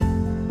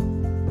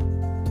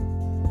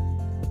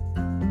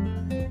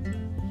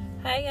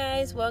Hi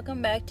guys,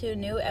 welcome back to a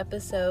new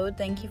episode.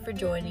 Thank you for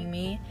joining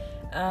me.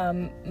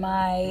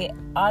 My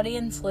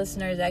audience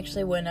listeners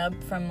actually went up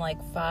from like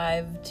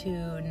 5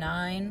 to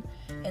 9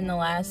 in the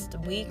last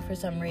week for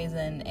some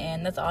reason,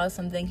 and that's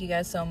awesome. Thank you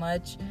guys so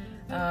much.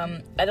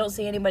 I don't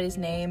see anybody's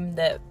name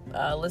that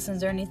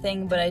listens or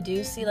anything, but I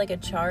do see like a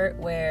chart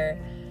where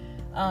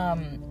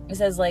it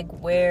says like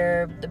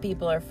where the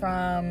people are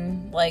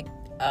from, like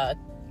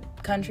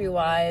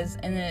country-wise,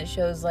 and then it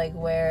shows like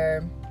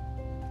where,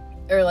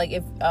 or like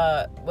if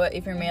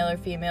you're male or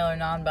female or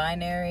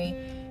non-binary,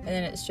 and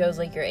then it shows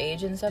like your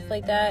age and stuff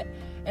like that.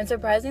 And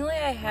surprisingly,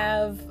 I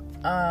have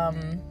oh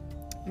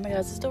my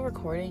god, is it still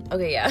recording?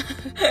 Okay, yeah.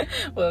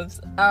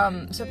 Whoops.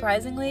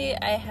 Surprisingly,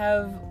 I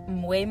have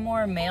way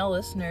more male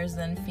listeners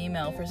than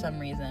female for some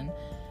reason.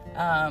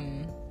 I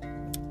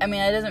mean,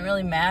 it doesn't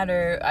really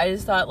matter. I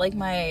just thought like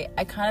I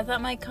kind of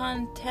thought my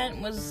content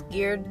was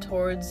geared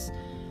towards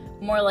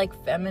more like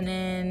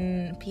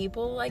feminine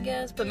people, I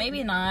guess, but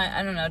maybe not.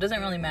 I don't know. It doesn't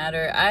really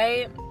matter.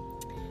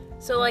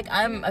 So like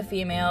I'm a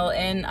female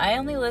and I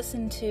only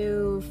listen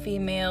to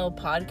female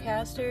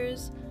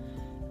podcasters.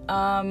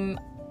 I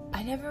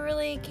never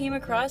really came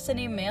across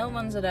any male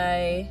ones that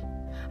I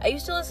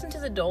used to listen to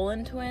the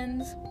Dolan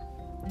twins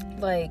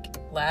like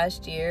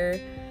last year,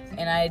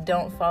 and I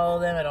don't follow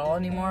them at all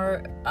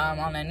anymore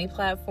on any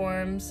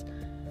platforms.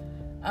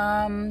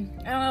 I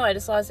don't know, I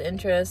just lost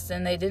interest,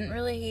 and they didn't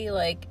really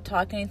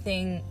talk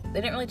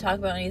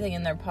about anything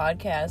in their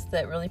podcast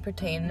that really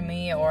pertained to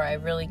me or I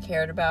really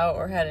cared about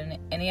or had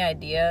any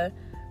idea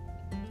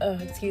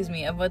of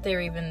what they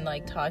were even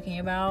talking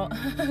about.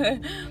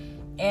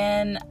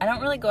 And I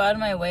don't really go out of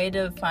my way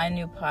to find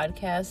new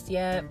podcasts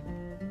yet,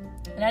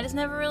 and I just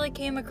never really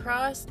came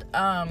across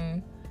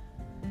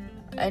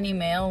any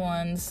male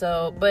ones,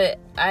 but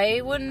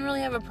I wouldn't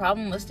really have a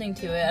problem listening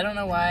to it. I don't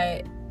know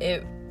why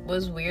it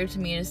was weird to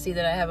me to see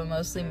that I have a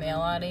mostly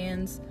male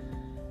audience.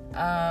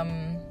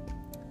 Yeah,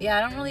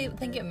 I don't really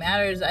think it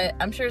matters.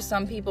 I'm sure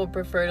some people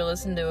prefer to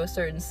listen to a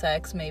certain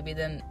sex maybe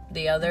than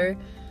the other.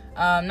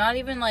 Not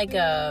even like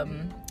a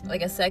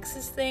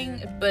sexist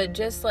thing, but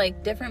just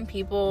different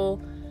people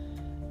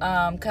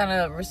kind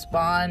of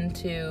respond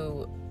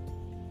to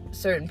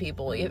certain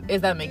people,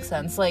 if that makes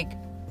sense.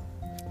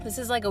 This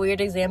is a weird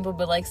example,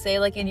 but say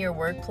in your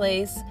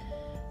workplace,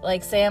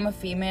 say I'm a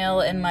female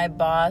and my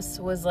boss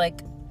was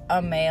a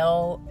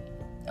male,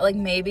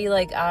 maybe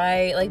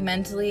I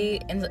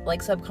mentally and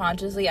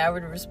subconsciously I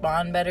would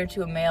respond better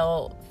to a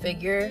male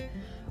figure,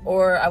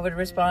 or I would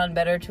respond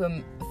better to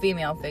a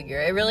female figure.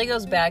 It really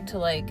goes back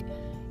to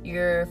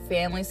your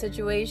family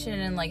situation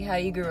and how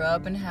you grew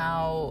up and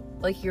how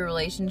your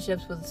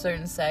relationships with a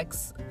certain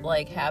sex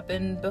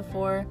happened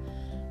before.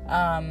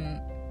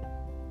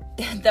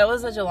 That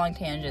was such a long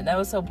tangent. That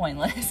was so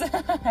pointless.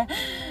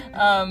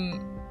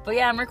 But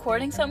yeah, I'm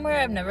recording somewhere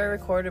I've never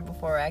recorded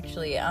before,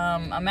 actually.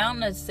 I'm out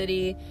in a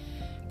city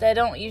that I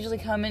don't usually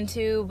come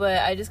into, but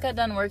I just got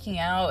done working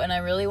out, and I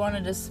really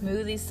wanted a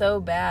smoothie so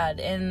bad.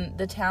 And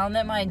the town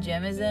that my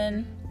gym is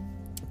in,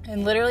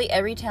 and literally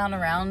every town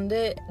around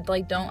it,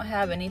 don't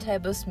have any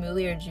type of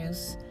smoothie or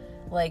juice,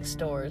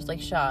 stores,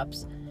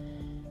 shops.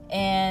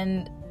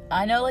 And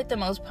I know, the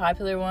most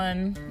popular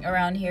one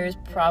around here is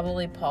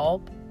probably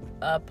Pulp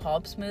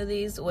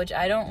smoothies, which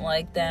I don't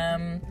like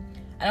them.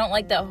 I don't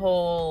like that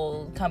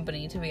whole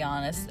company, to be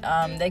honest.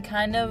 I've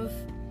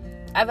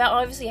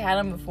obviously had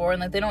them before,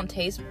 and they don't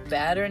taste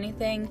bad or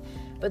anything,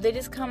 but they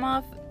just come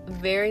off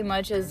very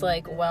much as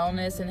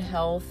wellness and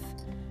health,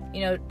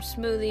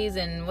 smoothies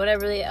and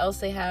whatever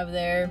else they have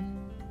there.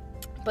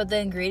 But the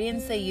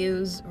ingredients they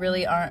use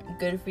really aren't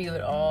good for you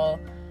at all,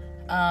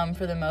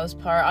 for the most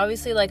part.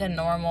 Obviously,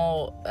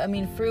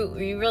 fruit,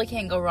 you really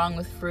can't go wrong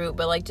with fruit,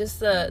 but just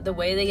the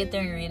way they get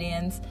their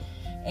ingredients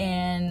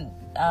and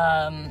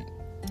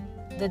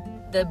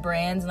the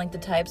brands and the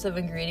types of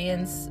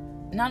ingredients,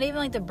 not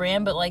even the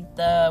brand, but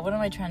what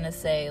am I trying to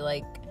say,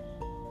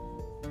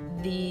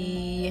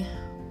 the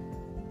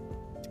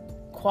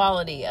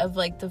quality of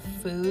the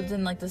foods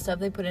and the stuff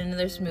they put into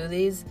their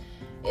smoothies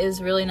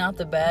is really not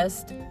the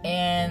best,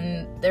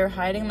 and they're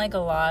hiding a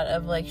lot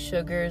of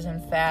sugars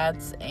and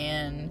fats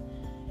and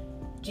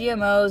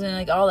GMOs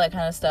and all that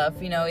kind of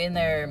stuff, in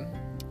their,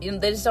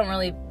 they don't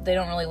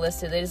really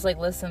list it. They just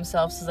list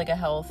themselves as a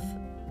health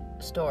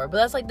store. But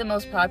that's the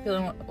most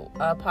popular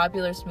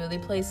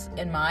smoothie place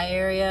in my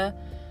area.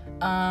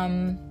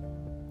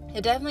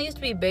 It definitely used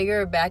to be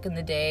bigger back in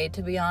the day,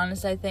 to be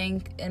honest, I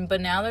think.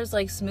 But now there's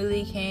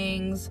Smoothie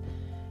Kings,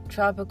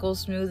 Tropical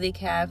Smoothie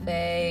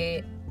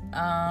Cafe,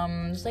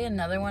 just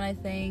another one, I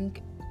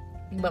think.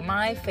 But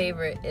my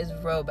favorite is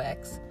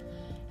Robeks,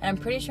 and I'm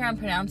pretty sure I'm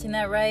pronouncing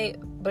that right,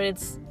 but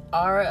it's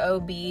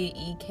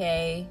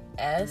Robeks,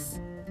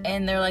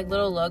 and they're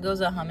little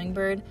logos, a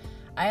hummingbird.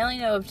 I only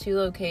know of 2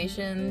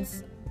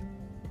 locations.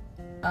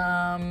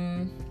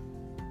 Yeah,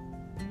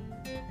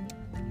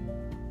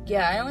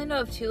 I only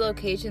know of 2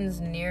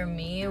 locations near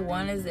me.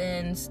 One is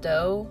in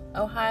Stowe,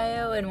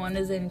 Ohio, and one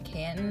is in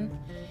Canton.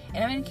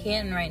 And I'm in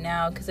Canton right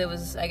now because it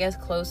was, I guess,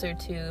 closer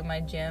to my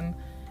gym.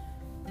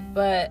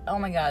 But, oh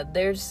my god,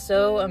 they're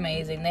so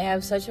amazing. They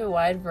have such a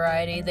wide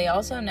variety. They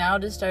also now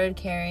just started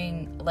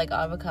carrying, like,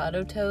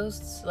 avocado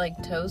toasts,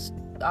 like, toast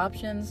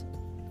options,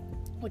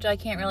 which I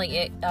can't really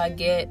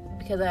get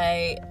because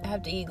I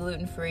have to eat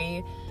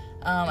gluten-free.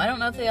 I don't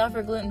know if they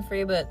offer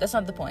gluten-free, but that's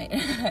not the point.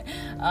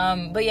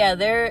 But yeah,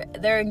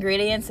 their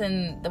ingredients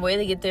and the way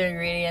they get their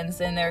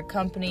ingredients and their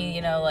company,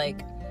 you know,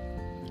 like,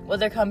 what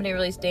their company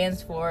really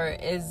stands for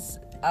is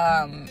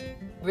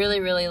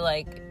really, really,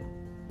 like,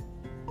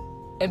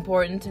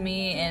 important to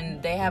me,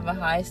 and they have a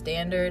high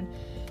standard.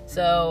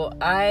 So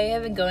I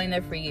have been going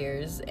there for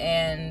years,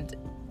 and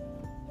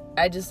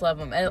I just love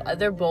them. And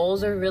their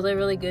bowls are really,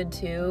 really good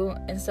too,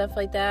 and stuff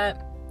like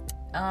that.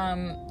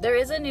 There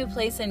is a new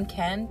place in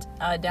Kent,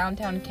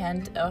 downtown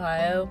Kent,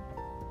 Ohio,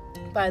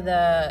 by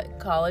the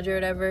college or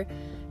whatever,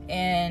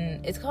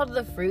 and it's called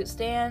the Fruit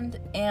Stand,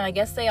 and I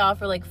guess they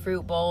offer, like,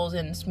 fruit bowls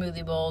and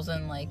smoothie bowls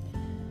and, like,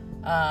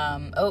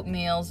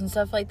 oatmeals and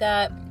stuff like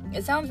that.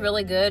 It sounds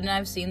really good, and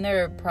I've seen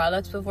their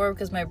products before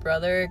because my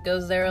brother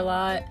goes there a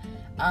lot,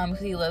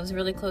 because he lives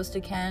really close to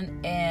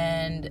Kent,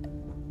 and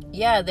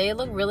yeah, they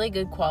look really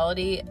good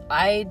quality.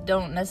 I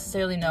don't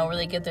necessarily know where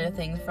they get their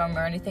things from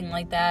or anything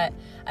like that.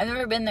 I've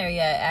never been there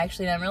yet,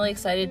 actually, and I'm really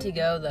excited to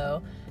go,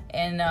 though,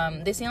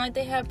 and they seem like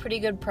they have pretty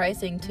good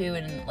pricing, too,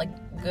 and, like,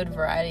 good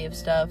variety of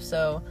stuff,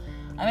 so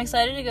I'm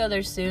excited to go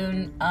there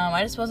soon.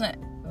 I just wasn't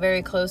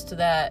very close to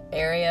that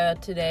area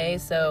today,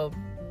 so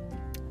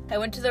I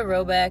went to the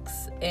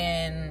Robex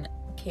in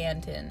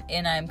Canton,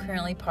 and I'm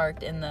currently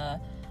parked in the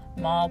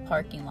mall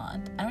parking lot.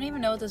 I don't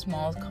even know what this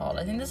mall is called.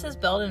 I think this is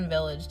Belden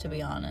Village, to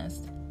be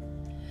honest.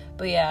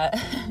 But yeah,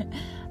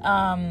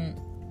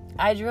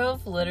 I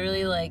drove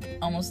literally, like,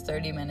 almost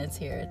 30 minutes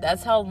here.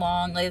 That's how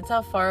long, like, that's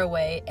how far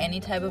away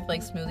any type of,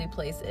 like, smoothie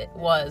place it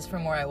was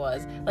from where I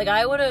was. Like,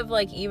 I would have,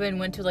 like, even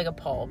went to, like, a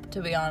Pulp,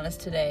 to be honest,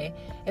 today,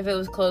 if it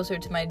was closer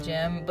to my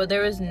gym, but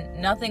there was,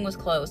 nothing was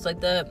close. Like,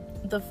 the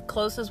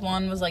closest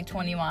one was, like,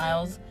 20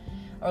 miles,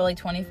 or, like,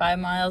 25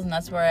 miles, and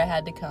that's where I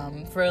had to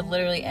come, for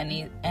literally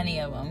any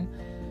of them.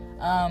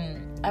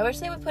 I wish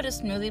they would put a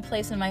smoothie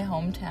place in my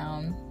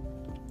hometown,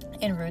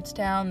 in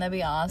Rootstown. That'd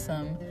be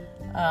awesome.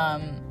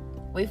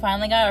 We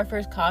finally got our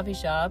first coffee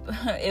shop.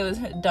 It was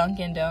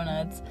Dunkin'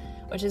 Donuts,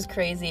 which is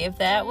crazy. If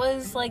that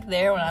was, like,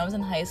 there when I was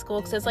in high school,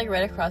 because it's, like,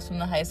 right across from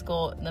the high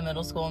school, the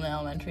middle school, and the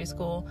elementary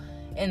school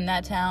in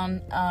that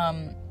town.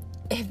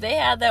 If they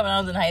had that when I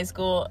was in high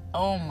school,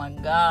 oh my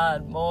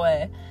god,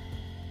 boy.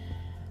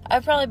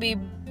 I'd probably be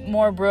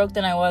more broke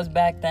than I was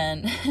back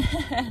then.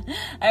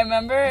 I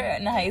remember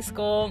in high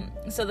school,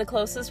 so the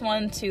closest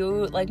one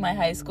to, like, my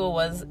high school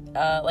was,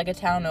 like, a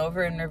town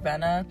over in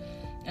Ravenna,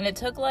 and it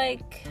took,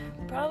 like,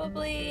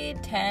 probably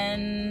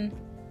 10-ish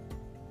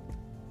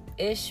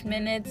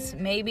minutes,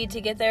 maybe,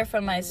 to get there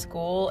from my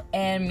school,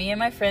 and me and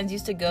my friends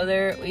used to go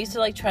there. We used to,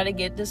 like, try to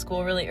get to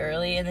school really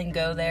early and then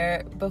go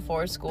there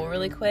before school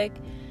really quick,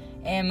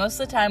 and most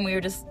of the time we were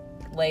just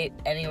late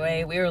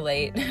anyway. We were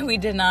late. We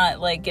did not,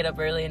 like, get up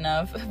early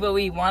enough, but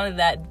we wanted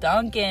that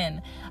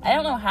Dunkin'. I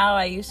don't know how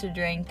I used to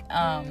drink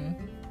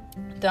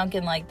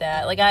Dunkin' like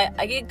that. Like,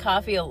 I get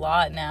coffee a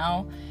lot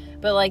now,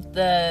 but, like,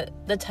 the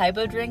type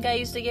of drink I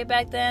used to get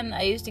back then,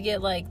 I used to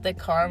get, like, the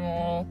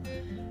caramel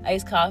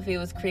iced coffee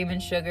with cream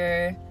and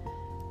sugar.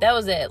 That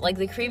was it. Like,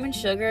 the cream and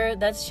sugar,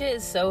 that shit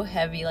is so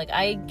heavy. Like,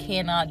 I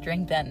cannot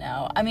drink that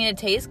now. I mean, it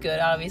tastes good,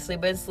 obviously,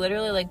 but it's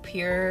literally, like,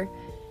 pure,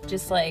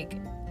 just, like,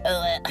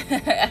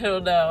 I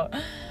don't know.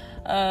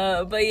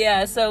 But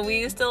yeah, so we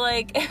used to,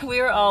 like,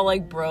 we were all,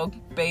 like, broke,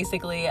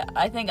 basically.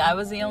 I think I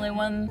was the only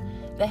one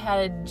that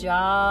had a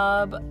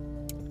job.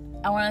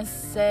 I want to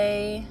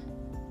say,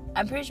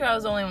 I'm pretty sure I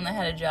was the only one that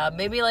had a job.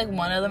 Maybe, like,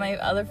 one of my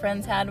other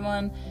friends had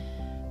one.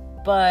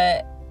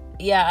 But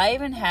yeah, I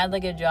even had,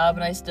 like, a job,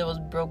 and I still was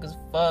broke as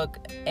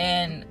fuck.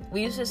 And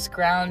we used to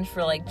scrounge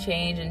for, like,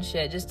 change and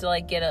shit just to,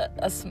 like, get a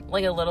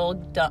little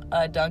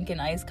Dunkin'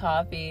 iced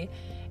coffee.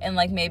 And,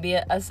 like, maybe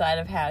a side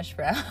of hash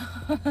browns.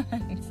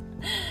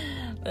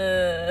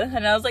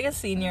 And I was, like, a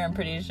senior, I'm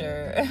pretty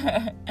sure.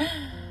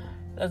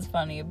 That's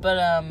funny.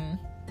 But,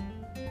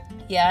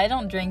 yeah, I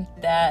don't drink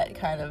that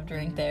kind of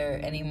drink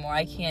there anymore.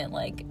 I can't,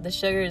 like, the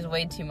sugar is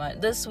way too much.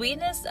 The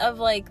sweetness of,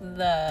 like,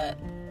 the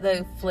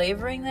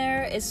flavoring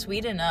there is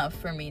sweet enough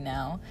for me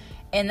now.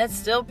 And that's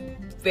still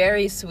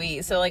very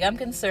sweet. So, like, I'm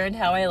concerned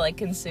how I, like,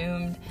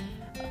 consumed,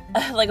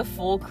 like, a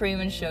full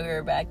cream and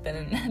sugar back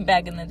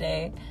in the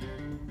day.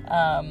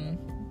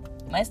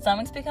 My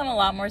stomach's become a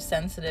lot more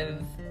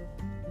sensitive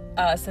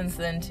since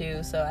then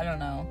too, so I don't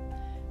know.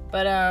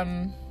 But I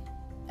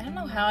don't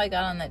know how I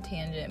got on that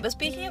tangent. But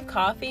speaking of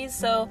coffees,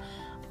 so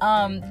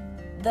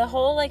the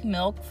whole, like,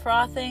 milk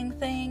frothing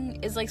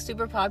thing is, like,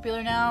 super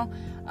popular now.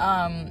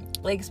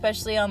 Like,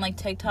 especially on, like,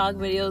 TikTok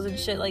videos and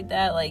shit like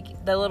that.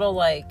 Like, the little,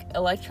 like,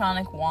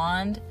 electronic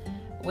wand,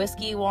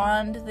 whiskey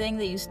wand thing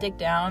that you stick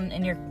down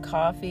in your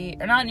coffee,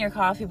 or not in your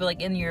coffee, but,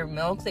 like, in your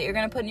milk that you're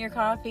gonna put in your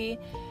coffee,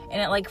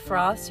 and it, like,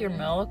 froths your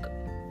milk,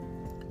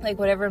 like,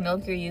 whatever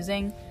milk you're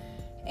using.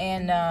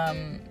 And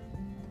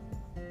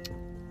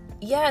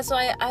yeah, so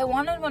I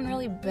wanted one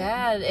really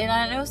bad, and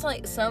I know it's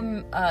like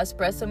some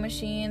espresso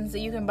machines that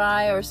you can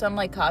buy, or some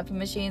like coffee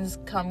machines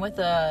come with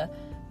a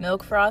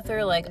milk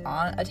frother like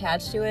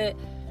attached to it,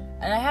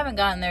 and I haven't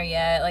gotten there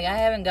yet. Like, I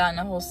haven't gotten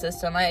a whole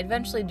system. I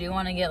eventually do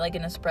want to get like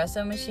an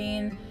espresso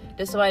machine,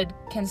 just so I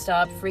can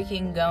stop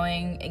freaking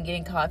going and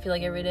getting coffee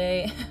like every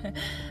day.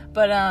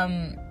 but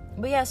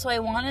yeah, so I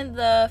wanted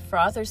the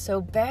frother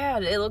so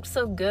bad. It looked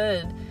so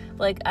good.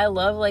 Like, I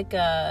love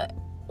I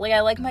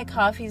like my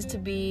coffees to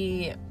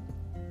be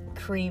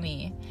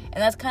creamy,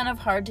 and that's kind of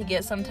hard to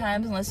get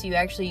sometimes unless you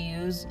actually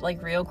use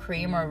like real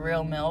cream or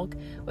real milk,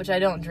 which I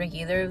don't drink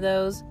either of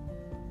those.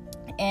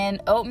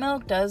 And oat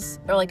milk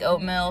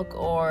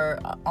or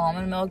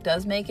almond milk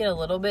does make it a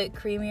little bit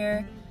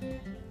creamier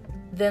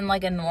than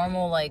like a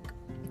normal like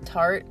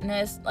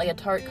tartness, like a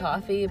tart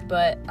coffee.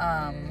 But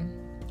I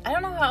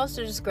don't know how else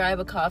to describe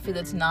a coffee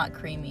that's not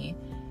creamy,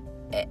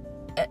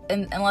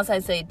 unless I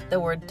say the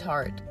word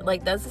tart.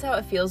 Like, that's just how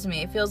it feels to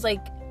me. It feels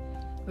like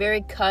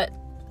very cut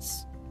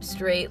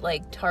straight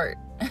like tart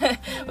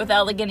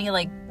without like any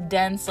like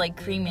dense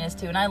like creaminess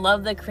to it. And I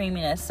love the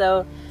creaminess.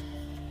 So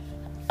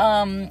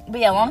but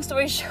yeah, long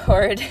story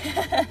short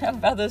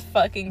about this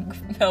fucking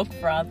milk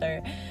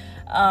frother.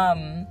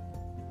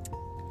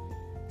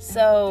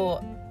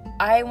 So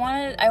I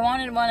wanted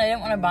one. I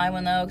didn't want to buy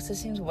one though, because it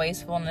seems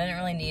wasteful and I didn't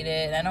really need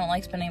it, and I don't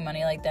like spending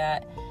money like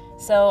that.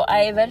 So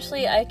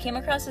I came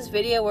across this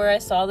video where I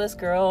saw this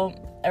girl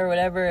or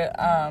whatever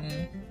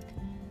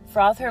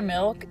froth her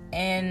milk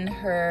in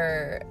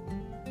her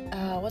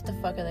what the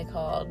fuck are they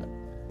called?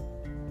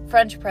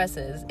 French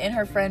presses. In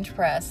her French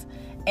press.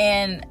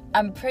 And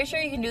I'm pretty sure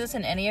you can do this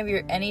in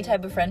any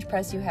type of French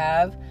press you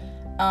have.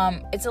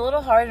 It's a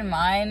little hard in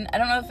mine. I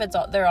don't know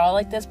if they're all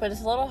like this, but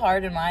it's a little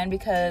hard in mine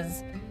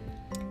because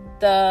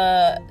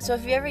so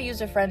if you ever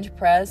used a French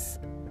press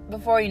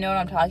before, you know what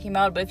I'm talking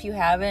about. But if you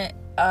haven't,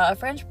 a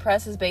French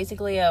press is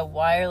basically a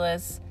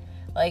wireless,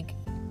 like,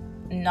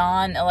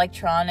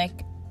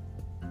 non-electronic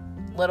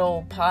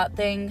little pot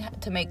thing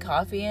to make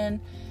coffee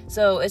in.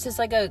 So it's just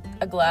like a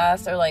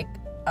glass or like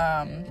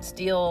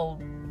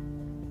steel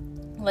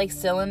like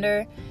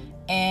cylinder,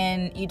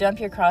 and you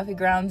dump your coffee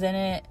grounds in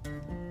it,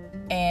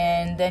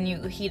 and then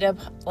you heat up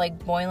like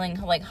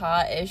boiling like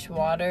hot-ish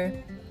water,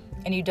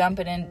 and you dump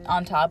it in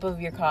on top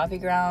of your coffee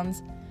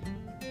grounds,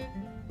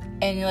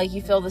 and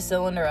you fill the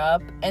cylinder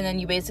up, and then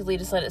you basically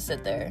just let it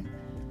sit there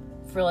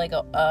for like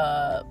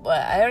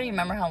I don't even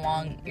remember how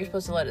long you're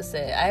supposed to let it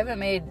sit. I haven't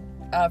made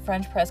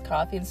French press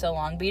coffee in so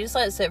long, but you just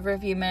let it sit for a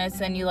few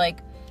minutes, and you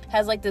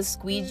has like this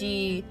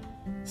squeegee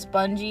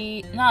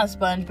spongy, not a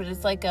sponge, but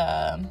it's like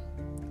a,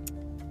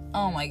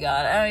 oh my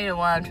god, I don't even know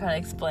why I'm trying to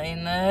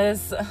explain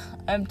this.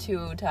 I'm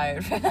too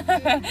tired.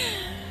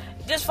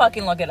 Just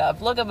fucking look it up.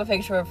 Look up a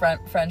picture of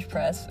French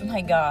press. Oh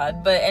my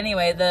god. But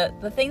anyway,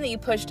 the thing that you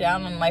push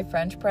down on my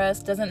French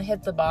press doesn't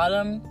hit the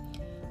bottom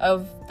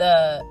of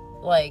the,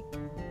 like,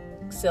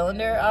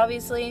 cylinder,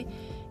 obviously.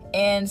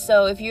 And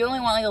so if you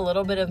only want, like, a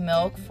little bit of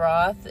milk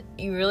froth,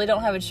 you really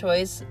don't have a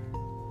choice.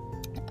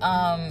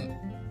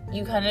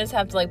 You kind of just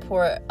have to, like,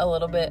 pour a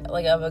little bit,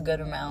 like, of a good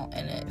amount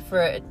in it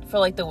for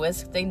like, the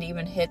whisk thing to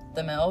even hit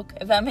the milk,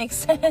 if that makes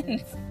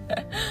sense.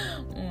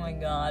 Oh, my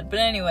God. But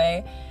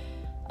anyway,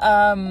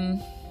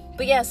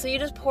 but yeah, so you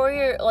just pour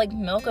your, like,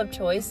 milk of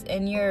choice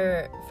in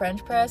your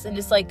French press and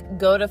just, like,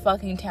 go to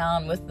fucking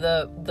town with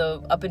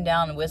the up and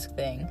down whisk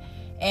thing.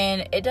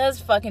 And it does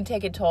fucking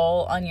take a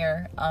toll on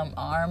your,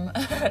 arm.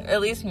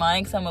 At least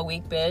mine, because I'm a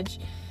weak bitch.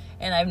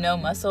 And I have no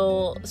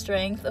muscle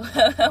strength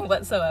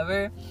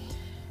whatsoever.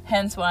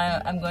 Hence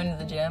why I'm going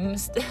to the gym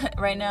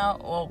right now.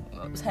 Well,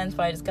 hence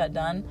why I just got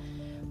done.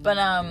 But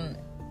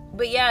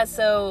yeah,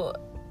 so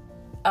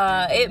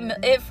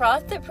it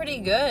frothed it pretty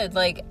good.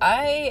 Like,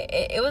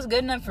 it was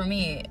good enough for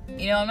me.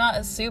 You know, I'm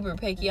not super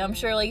picky. I'm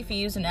sure, like, if you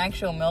use an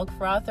actual milk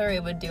frother,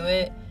 it would do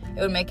it.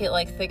 It would make it,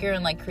 like, thicker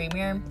and, like,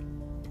 creamier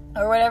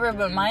or whatever.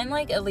 But mine,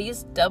 like, at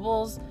least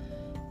doubles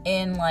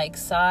in, like,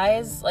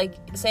 size. Like,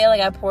 say,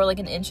 like, I pour, like,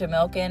 an inch of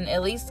milk in,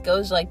 at least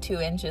goes, like,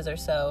 2 inches or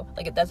so.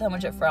 Like, that's how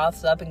much it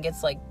froths up and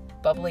gets, like,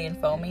 bubbly and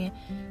foamy.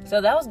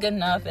 So that was good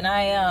enough. And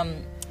I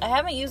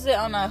haven't used it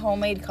on a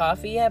homemade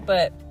coffee yet,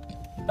 but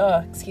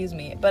excuse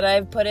me, but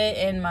I've put it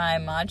in my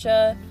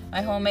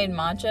homemade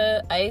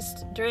matcha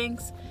iced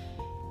drinks,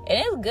 and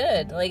it was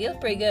good. Like, it was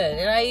pretty good.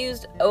 And I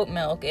used oat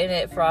milk, and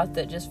it frothed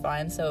it just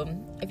fine. So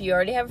if you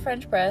already have a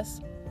French press,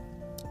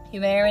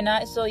 you may or may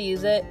not still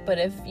use it, but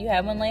if you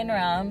have one laying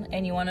around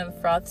and you want to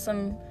froth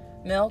some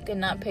milk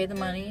and not pay the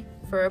money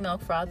for a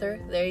milk frother,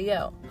 there you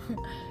go.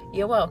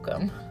 You're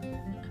welcome.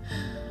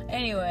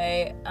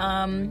 Anyway,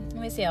 let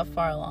me see how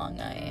far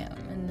along I am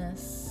in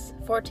this.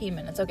 14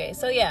 minutes. Okay,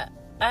 so yeah,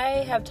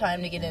 I have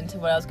time to get into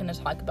what I was going to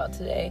talk about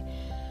today.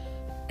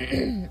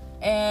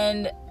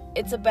 And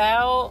it's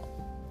about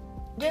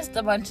just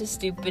a bunch of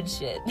stupid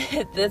shit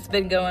that's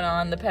been going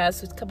on the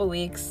past couple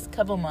weeks,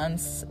 couple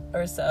months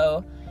or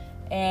so.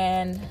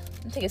 And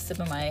let me take a sip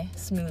of my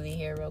smoothie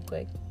here real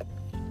quick.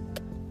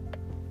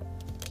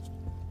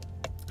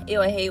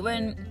 Ew, I hate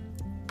when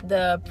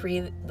the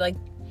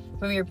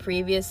from your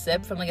previous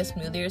sip from like a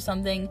smoothie or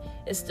something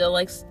is still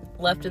like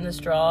left in the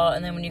straw,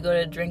 and then when you go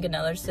to drink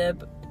another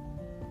sip,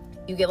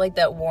 you get like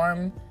the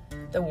warm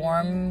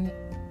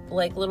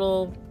like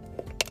little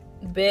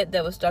bit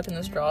that was stuck in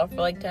the straw for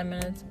like 10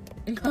 minutes.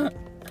 Hold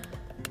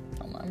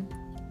on.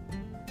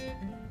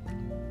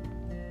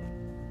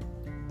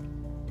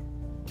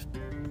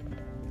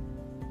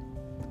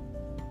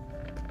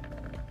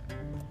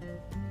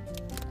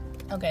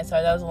 Okay,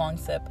 sorry, that was a long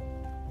sip.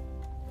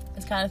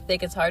 It's kind of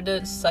thick. It's hard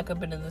to suck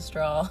up into the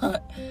straw.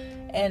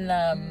 And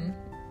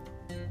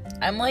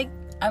I'm like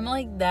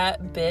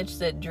that bitch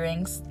that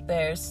drinks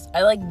theirs.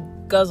 I like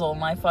guzzle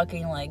my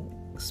fucking like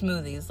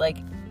smoothies. Like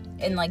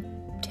in like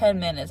 10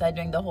 minutes, I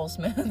drink the whole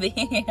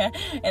smoothie,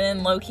 and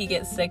then low-key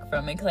get sick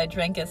from it because I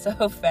drank it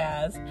so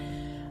fast.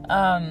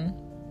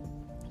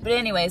 But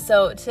anyway,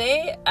 so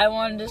today I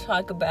wanted to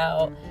talk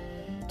about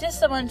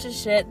just a bunch of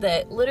shit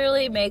that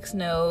literally makes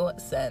no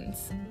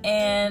sense.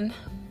 And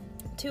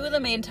two of the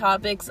main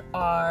topics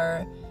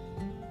are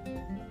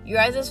your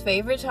guys'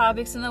 favorite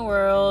topics in the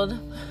world,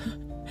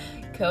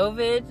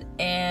 COVID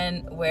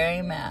and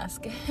wearing a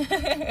mask.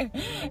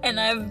 And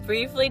I've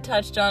briefly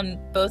touched on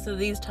both of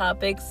these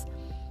topics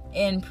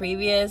in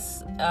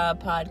previous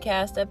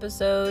podcast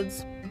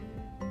episodes.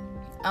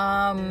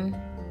 Kind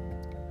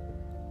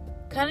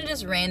of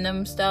just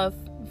random stuff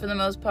for the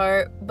most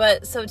part.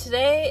 But so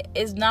today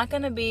is not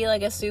going to be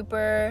like it's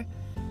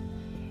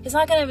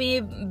not going to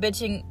be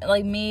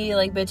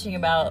bitching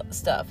about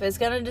stuff. It's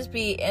going to just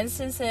be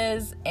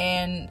instances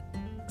and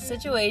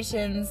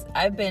situations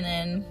I've been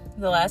in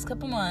the last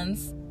couple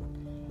months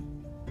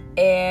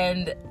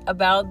and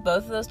about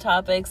both of those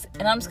topics.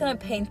 And I'm just going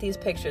to paint these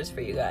pictures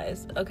for you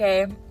guys,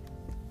 okay?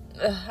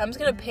 I'm just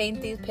going to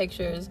paint these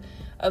pictures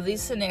of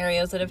these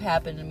scenarios that have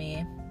happened to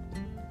me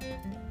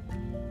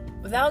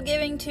without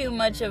giving too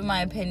much of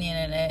my opinion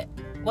in it.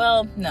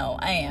 Well, no,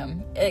 I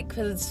am,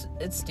 because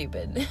it's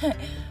stupid.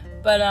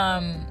 But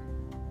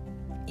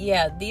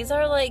yeah, these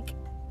are like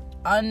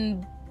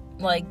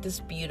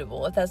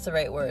disputable, if that's the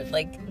right word.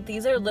 Like,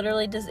 these are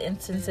literally just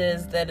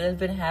instances that have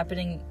been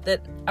happening,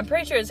 that I'm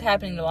pretty sure it's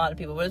happening to a lot of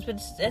people, but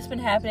it's been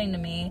happening to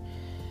me.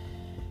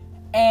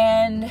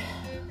 And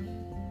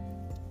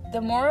the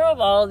moral of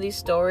all of these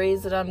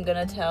stories that I'm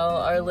gonna tell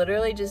are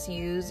literally just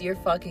use your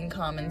fucking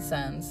common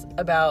sense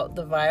about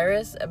the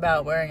virus,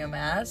 about wearing a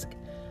mask,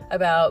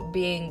 about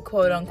being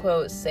quote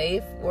unquote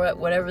safe, or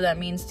whatever that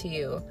means to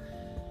you.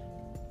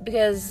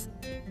 Because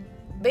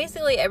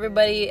basically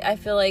everybody, I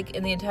feel like,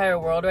 in the entire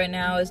world right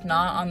now is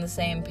not on the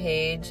same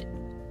page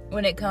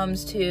when it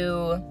comes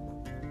to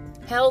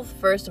health,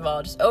 first of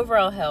all, just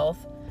overall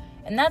health.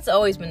 And that's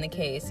always been the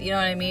case, you know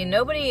what I mean?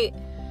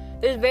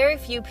 There's very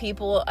few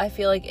people, I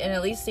feel like, in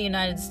at least the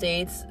United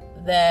States,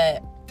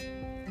 that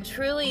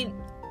truly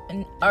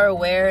are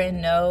aware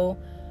and know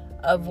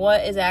of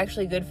what is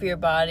actually good for your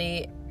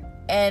body,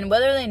 and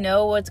whether they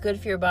know what's good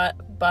for your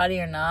body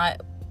or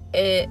not,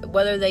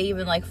 whether they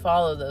even like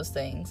follow those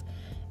things.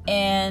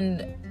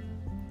 And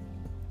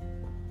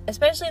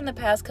especially in the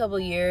past couple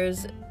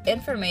years,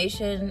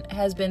 information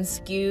has been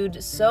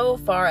skewed so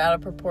far out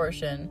of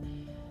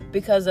proportion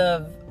because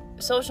of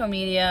social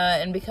media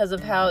and because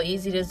of how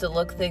easy it is to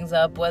look things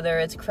up, whether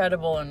it's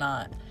credible or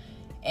not.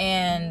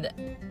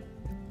 And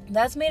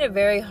that's made it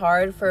very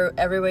hard for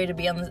everybody to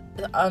be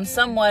on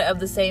somewhat of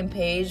the same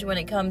page when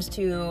it comes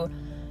to,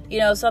 you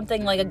know,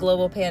 something like a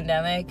global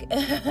pandemic.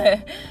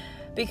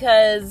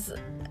 Because,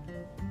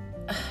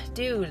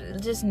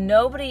 dude, just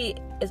nobody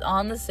is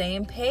on the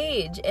same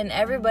page, and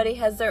everybody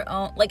has their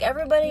own, like,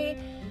 everybody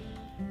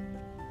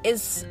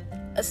is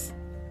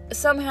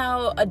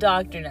somehow a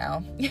doctor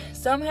now.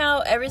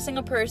 Somehow every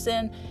single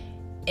person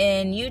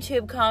in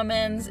YouTube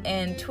comments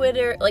and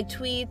Twitter, like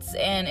tweets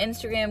and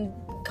Instagram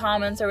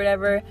comments or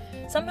whatever,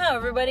 somehow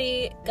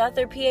everybody got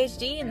their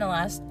PhD in the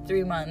last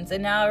 3 months,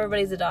 and now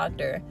everybody's a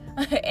doctor.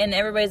 And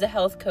everybody's a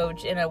health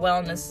coach and a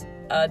wellness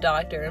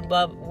doctor and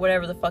blah,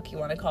 whatever the fuck you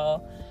want to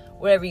call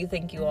whatever you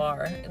think you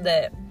are,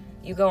 that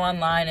you go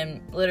online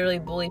and literally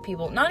bully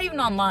people. Not even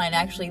online,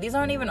 actually. These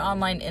aren't even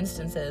online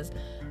instances.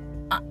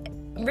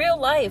 Real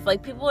life,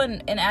 like, people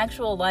in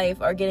actual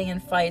life are getting in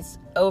fights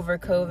over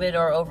COVID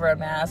or over a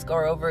mask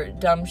or over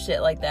dumb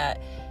shit like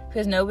that,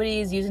 because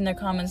nobody's using their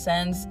common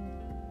sense,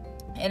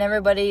 and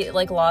everybody,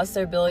 like, lost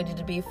their ability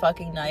to be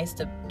fucking nice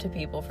to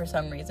people for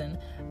some reason,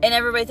 and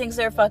everybody thinks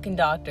they're a fucking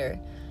doctor.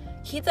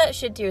 Keep that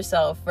shit to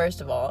yourself,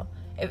 first of all,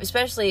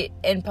 especially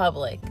in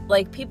public.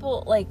 Like,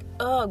 people, like,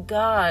 oh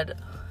god,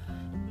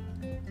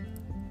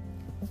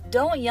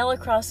 don't yell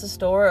across the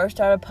store or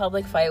start a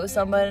public fight with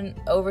someone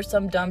over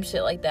some dumb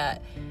shit like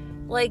that.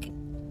 Like,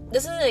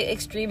 this is an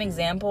extreme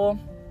example.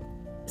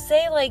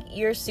 Say, like,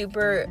 you're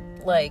super,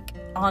 like,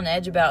 on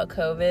edge about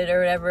COVID or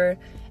whatever,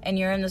 and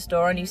you're in the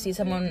store and you see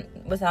someone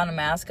without a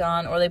mask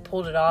on, or they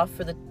pulled it off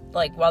for the,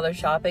 like, while they're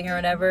shopping or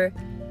whatever.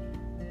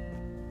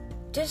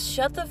 Just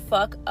shut the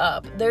fuck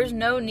up. There's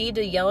no need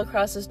to yell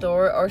across the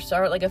store or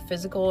start, like, a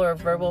physical or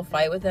verbal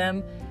fight with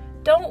them.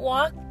 don't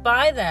walk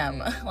by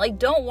them. Like,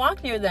 don't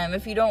walk near them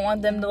if you don't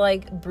want them to,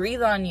 like,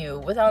 breathe on you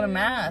without a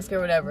mask or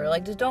whatever.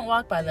 Like, just don't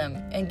walk by them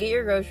and get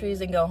your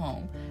groceries and go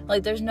home.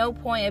 Like, there's no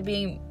point of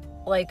being,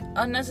 like,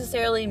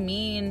 unnecessarily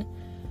mean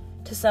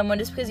to someone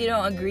just because you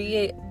don't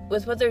agree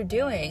with what they're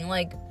doing.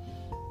 Like,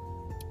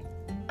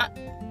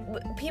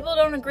 people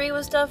don't agree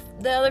with stuff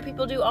that other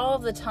people do all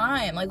of the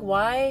time. Like,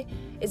 why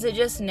is it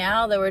just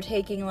now that we're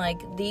taking, like,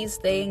 these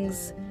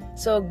things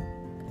so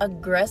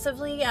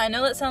aggressively? I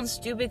know that sounds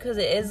stupid because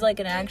it is, like,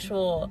 an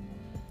actual,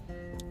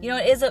 you know,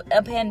 it is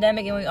a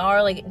pandemic and we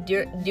are, like,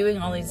 doing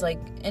all these, like,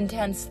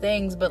 intense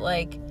things, but,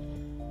 like,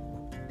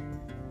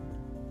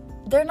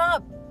 they're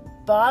not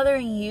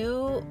bothering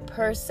you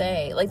per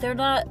se. Like, they're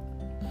not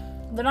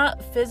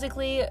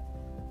physically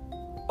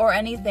or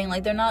anything.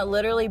 Like, they're not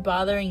literally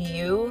bothering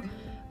you.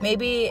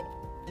 Maybe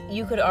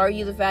you could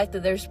argue the fact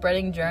that they're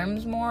spreading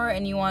germs more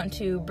and you want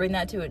to bring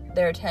that to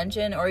their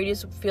attention, or you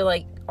just feel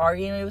like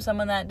arguing with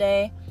someone that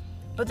day.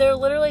 But they're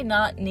literally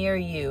not near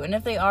you. And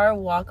if they are,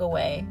 walk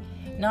away.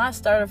 Not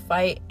start a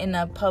fight in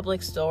a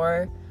public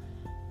store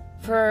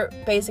for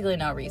basically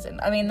no reason.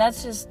 I mean, I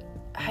just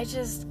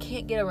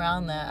can't get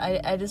around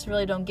that. I just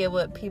really don't get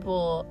what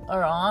people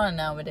are on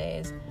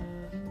nowadays.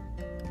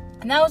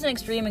 And that was an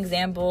extreme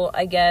example,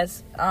 I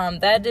guess.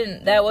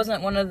 That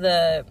wasn't one of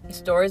the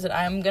stories that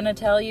I'm gonna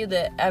tell you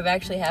that have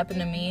actually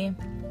happened to me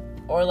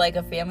or, like,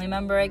 a family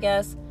member, I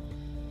guess.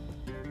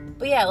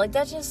 But yeah, like,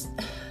 that just,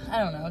 I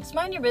don't know. Just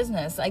mind your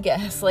business, I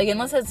guess. Like,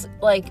 unless it's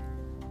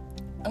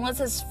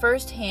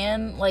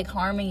firsthand, like,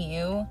 harming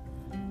you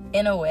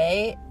in a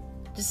way,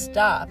 just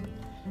stop.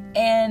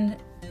 And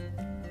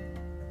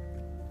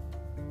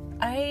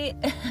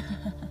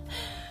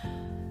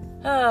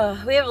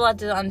we have a lot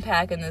to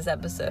unpack in this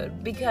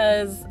episode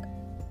because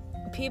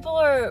people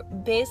are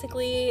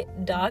basically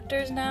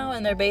doctors now,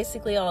 and they're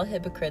basically all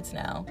hypocrites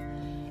now.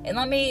 And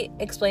let me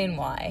explain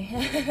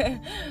why.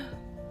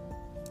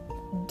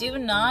 Do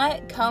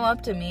not come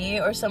up to me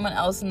or someone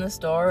else in the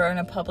store or in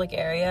a public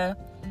area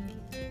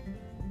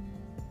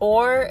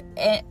or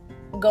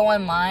go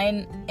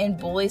online and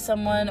bully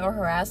someone or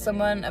harass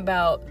someone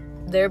about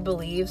their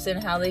beliefs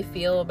and how they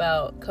feel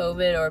about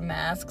COVID or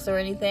masks or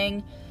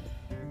anything.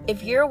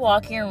 If you're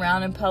walking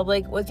around in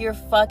public with your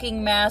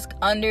fucking mask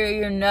under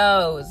your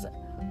nose,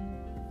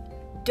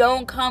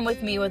 don't come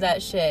with me with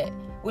that shit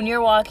when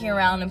you're walking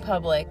around in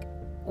public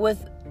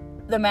with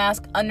the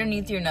mask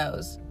underneath your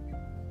nose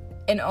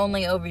and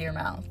only over your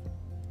mouth.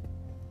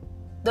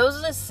 Those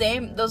are the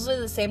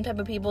same type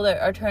of people that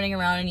are turning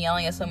around and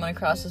yelling at someone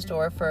across the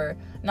store for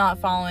not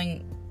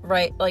following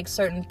right, like,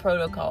 certain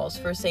protocols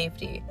for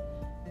safety.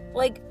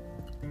 Like,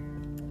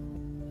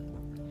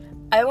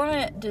 I want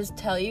to just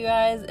tell you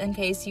guys, in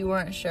case you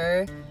weren't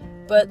sure,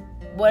 but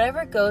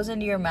whatever goes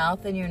into your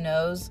mouth and your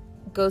nose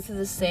goes through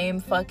the same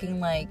fucking,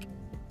 like,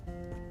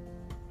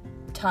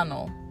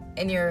 tunnel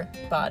in your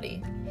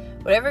body.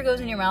 Whatever goes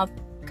in your mouth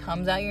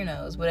comes out your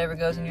nose. Whatever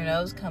goes in your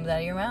nose comes out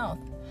of your mouth.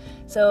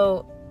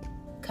 So,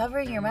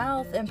 covering your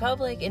mouth in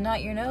public and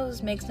not your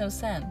nose makes no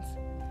sense.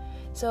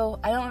 So,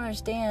 I don't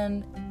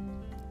understand,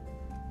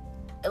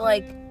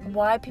 like,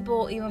 why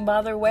people even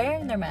bother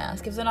wearing their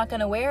mask if they're not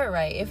going to wear it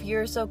right. If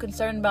you're so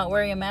concerned about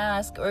wearing a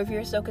mask, or if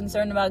you're so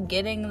concerned about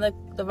getting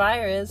the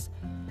virus,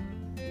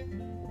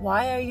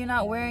 why are you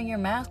not wearing your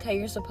mask how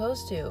you're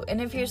supposed to? And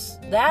if you're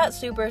that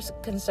super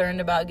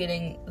concerned about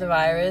getting the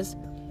virus,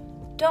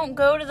 don't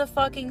go to the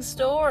fucking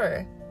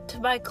store to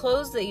buy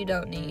clothes that you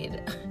don't need.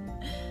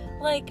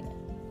 Like,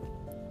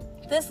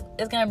 this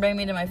is going to bring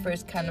me to my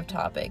first kind of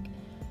topic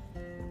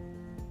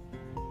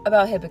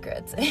about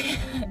hypocrites.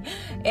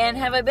 And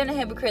have I been a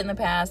hypocrite in the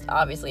past?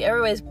 Obviously,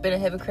 everybody's been a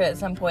hypocrite at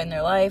some point in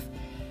their life,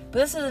 but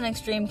this is an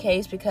extreme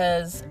case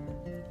because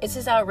it's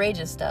just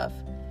outrageous stuff.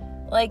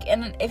 Like,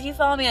 and if you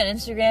follow me on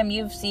Instagram,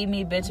 you've seen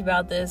me bitch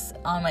about this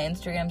on my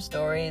Instagram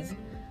stories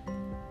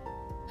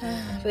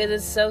because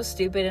it's so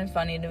stupid and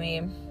funny to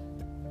me.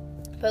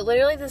 But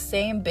literally the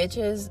same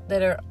bitches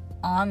that are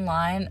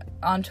online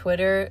on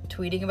Twitter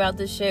tweeting about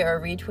this shit or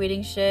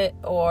retweeting shit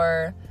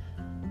or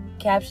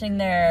captioning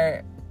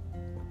their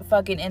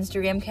fucking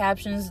Instagram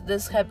captions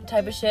this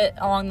type of shit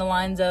along the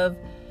lines of,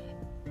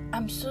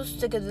 I'm so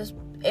sick of this,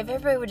 if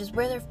everybody would just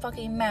wear their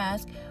fucking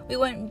mask, we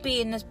wouldn't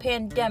be in this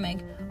pandemic.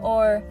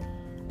 Or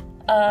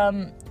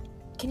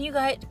can you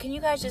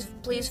guys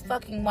just please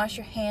fucking wash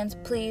your hands,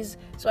 please,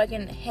 so I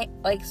can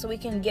so we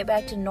can get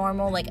back to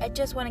normal. Like, I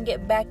just want to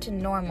get back to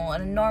normal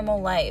and a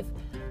normal life.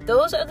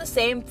 Those are the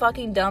same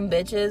fucking dumb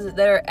bitches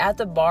that are at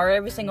the bar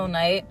every single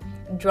night,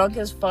 drunk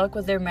as fuck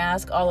with their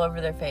mask all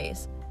over their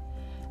face.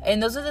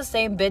 And those are the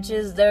same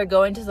bitches that are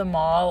going to the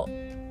mall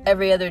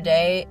every other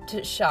day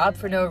to shop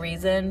for no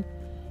reason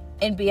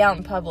and be out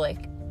in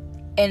public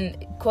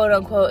and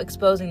quote-unquote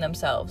exposing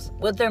themselves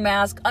with their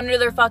mask under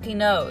their fucking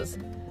nose.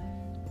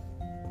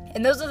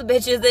 And those are the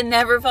bitches that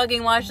never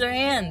fucking wash their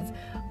hands.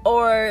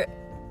 Or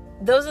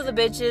those are the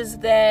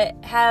bitches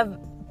that have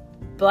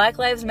Black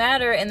Lives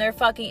Matter in their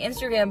fucking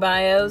Instagram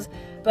bios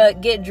but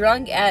get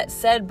drunk at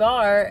said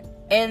bar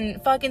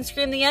and fucking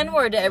scream the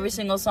N-word to every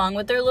single song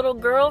with their little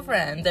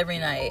girlfriends every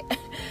night.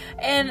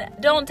 And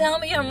don't tell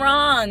me I'm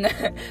wrong,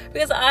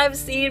 because I've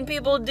seen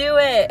people do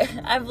it.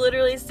 I've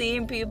literally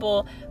seen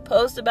people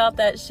post about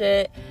that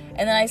shit,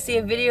 and then I see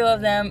a video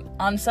of them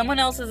on someone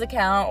else's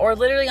account, or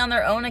literally on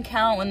their own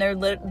account when they're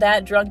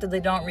that drunk that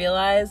they don't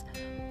realize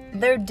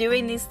they're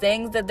doing these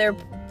things that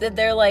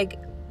they're like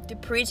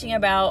preaching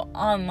about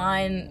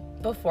online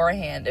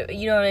beforehand.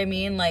 You know what I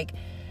mean? Like,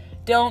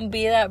 don't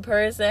be that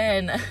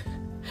person.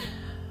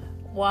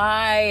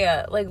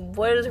 Why? Like,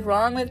 what is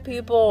wrong with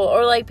people?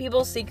 Or, like,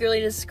 people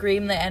secretly just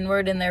scream the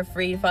N-word in their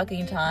free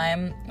fucking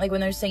time. Like, when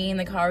they're singing in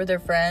the car with their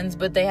friends,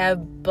 but they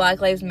have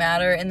Black Lives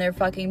Matter in their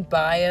fucking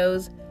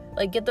bios.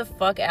 Like, get the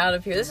fuck out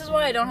of here. This is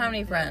why I don't have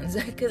any friends.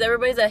 Because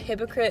everybody's a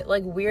hypocrite,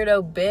 like,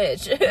 weirdo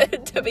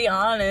bitch. To be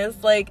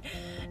honest. Like,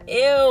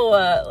 ew.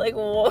 Like,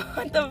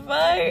 what the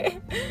fuck?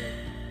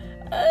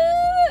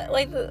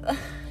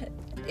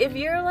 If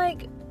you're,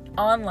 like,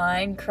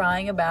 online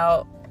crying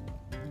about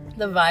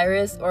the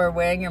virus or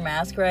wearing your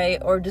mask right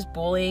or just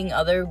bullying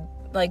other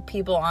like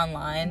people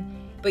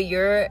online, but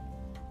you're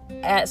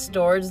at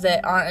stores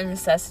that aren't a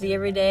necessity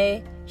every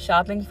day,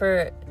 shopping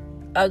for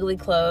ugly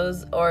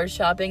clothes or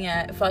shopping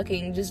at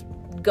fucking just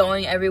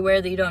going everywhere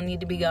that you don't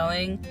need to be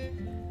going,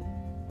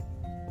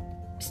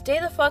 stay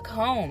the fuck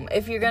home.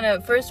 If you're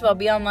gonna, first of all,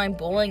 be online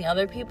bullying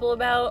other people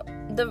about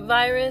the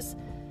virus,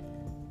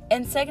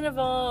 and second of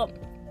all,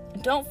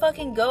 don't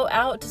fucking go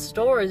out to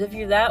stores if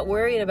you're that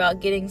worried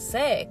about getting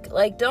sick.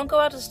 Like, don't go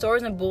out to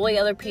stores and bully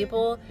other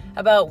people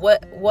about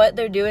what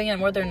they're doing and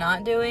what they're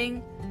not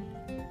doing,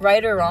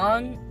 right or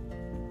wrong.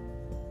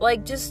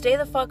 Like, just stay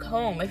the fuck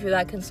home if you're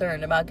that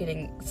concerned about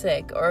getting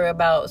sick or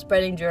about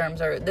spreading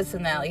germs or this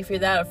and that. Like, if you're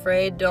that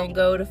afraid, don't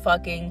go to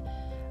fucking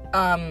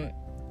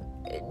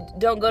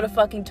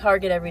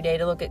Target every day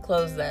to look at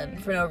clothes then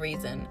for no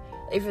reason,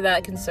 if you're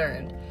that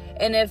concerned.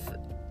 And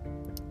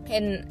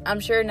I'm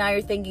sure now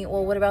you're thinking,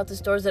 well, what about the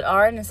stores that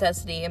are a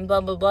necessity and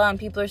blah, blah, blah, and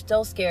people are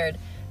still scared.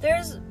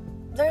 There's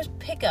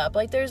pickup.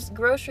 Like, there's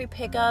grocery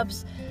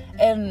pickups,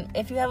 and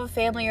if you have a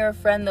family or a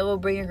friend that will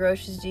bring your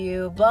groceries to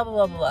you, blah, blah,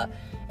 blah, blah, blah.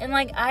 And,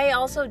 like, I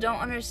also don't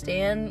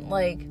understand,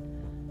 like,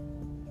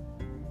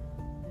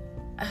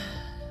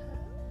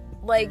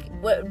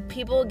 what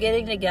people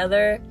getting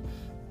together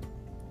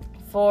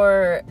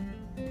for...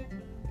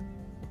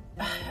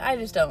 I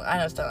just don't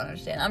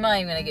understand. I'm not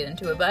even gonna get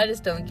into it, but I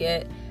just don't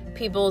get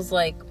people's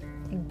like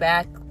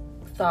back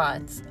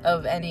thoughts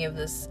of any of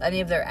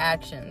their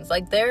actions,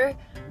 like their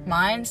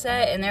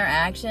mindset and their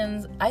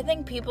actions. I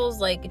think people's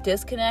like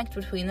disconnect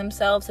between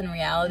themselves and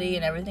reality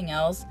and everything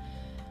else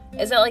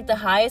is at like the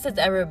highest it's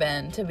ever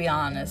been, to be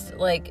honest.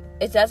 Like,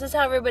 that's just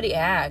how everybody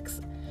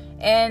acts.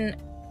 And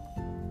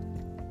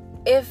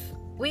if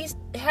we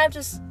have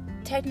just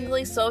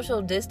technically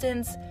social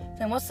distance,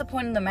 then what's the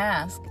point of the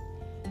mask?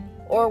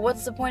 Or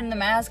what's the point in the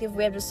mask if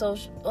we have to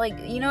social... Like,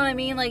 you know what I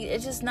mean? Like,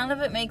 it's just... None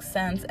of it makes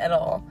sense at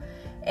all.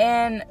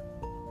 And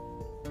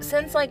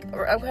since, like,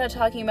 I'm kind of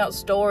talking about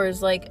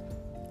stores, like,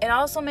 it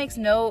also makes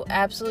no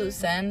absolute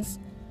sense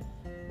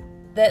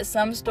that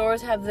some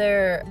stores have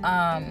their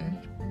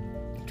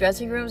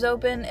dressing rooms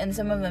open and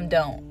some of them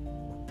don't.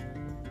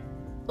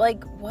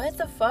 Like, what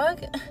the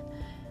fuck?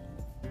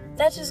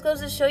 That just goes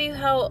to show you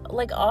how,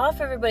 like, off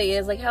everybody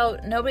is. Like, how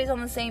nobody's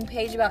on the same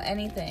page about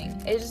anything.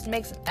 It just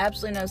makes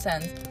absolutely no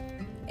sense.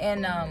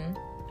 And,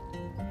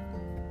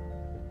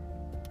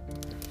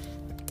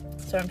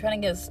 so I'm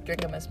trying to get a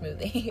drink of my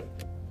smoothie.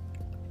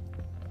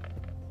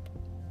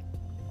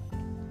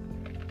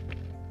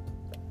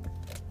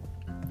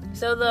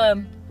 So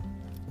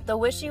the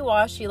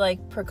wishy-washy,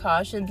 like,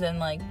 precautions and,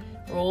 like,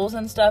 rules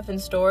and stuff in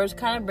stores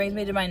kind of brings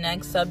me to my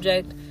next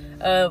subject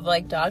of,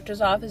 like,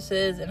 doctor's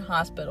offices and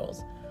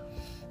hospitals.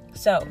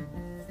 So,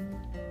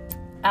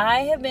 I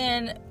have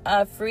been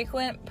a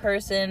frequent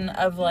person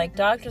of, like,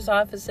 doctor's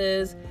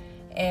offices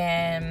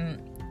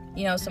and,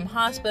 you know, some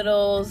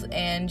hospitals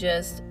and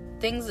just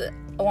things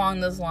along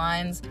those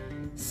lines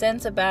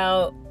since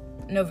about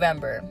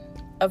November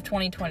of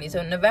 2020.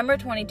 So November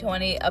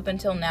 2020 up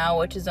until now,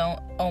 which is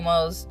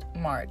almost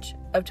March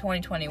of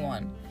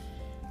 2021.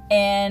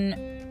 And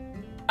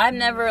I'm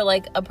never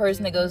like a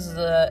person that goes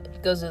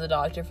to the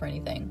doctor for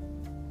anything.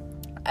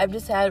 I've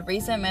just had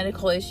recent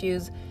medical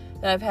issues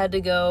that I've had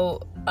to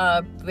go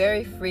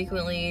very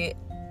frequently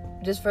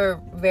just for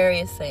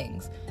various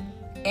things.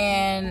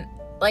 And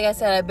like I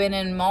said, I've been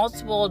in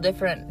multiple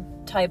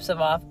different types of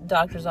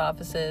doctor's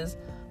offices,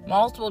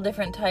 multiple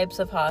different types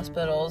of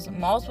hospitals,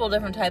 multiple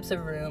different types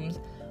of rooms,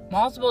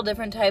 multiple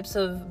different types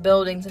of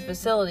buildings and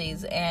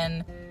facilities,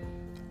 and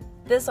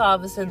this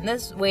office and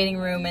this waiting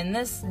room and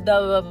this blah,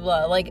 blah, blah,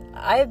 blah. Like,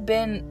 I've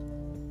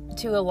been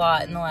to a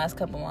lot in the last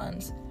couple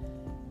months.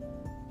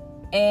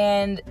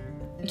 And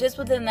just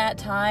within that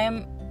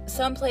time,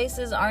 some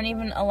places aren't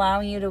even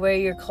allowing you to wear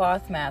your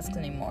cloth masks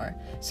anymore.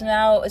 So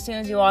now, as soon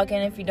as you walk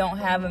in, if you don't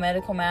have a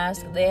medical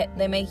mask,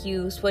 they make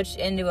you switch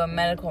into a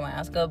medical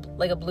mask,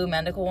 like a blue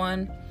medical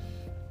one.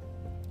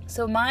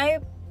 So my,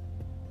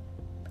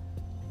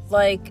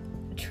 like,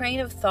 train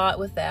of thought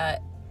with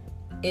that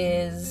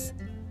is,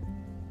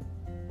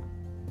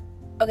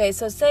 okay,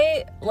 so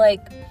say,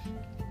 like,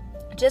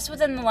 just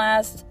within the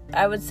last,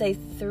 I would say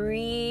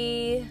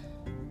 3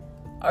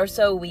 or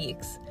so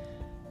weeks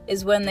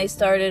is when they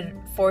started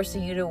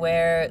forcing you to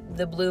wear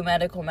the blue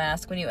medical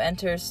mask when you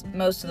enter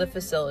most of the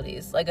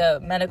facilities, like a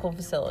medical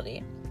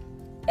facility.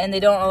 And they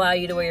don't allow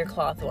you to wear your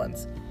cloth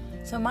ones.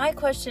 So my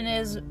question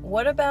is,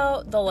 what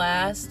about the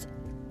last,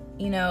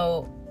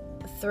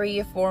 3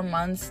 or 4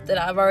 months that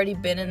I've already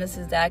been in this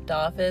exact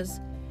office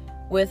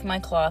with my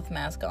cloth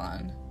mask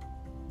on?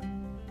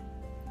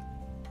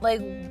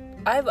 Like,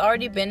 I've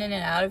already been in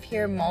and out of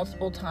here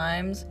multiple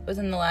times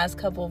within the last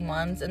couple of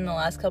months, in the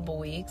last couple of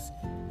weeks,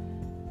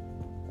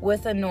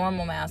 with a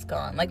normal mask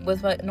on, like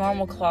with a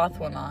normal cloth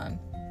one on.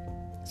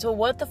 So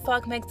what the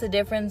fuck makes the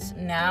difference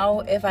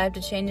now if I have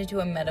to change it to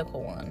a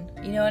medical one?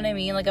 You know what I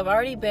mean? Like, I've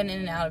already been in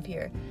and out of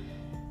here.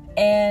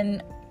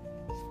 And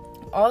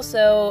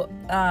also,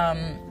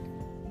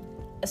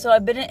 so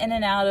I've been in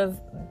and out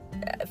of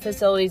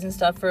facilities and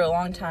stuff for a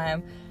long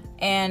time,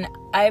 and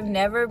I've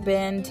never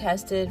been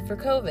tested for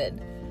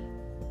COVID.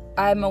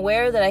 I'm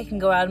aware that I can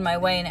go out of my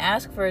way and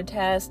ask for a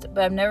test,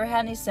 but I've never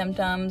had any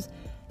symptoms.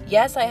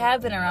 Yes, I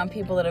have been around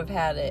people that have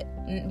had it,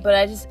 but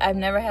I've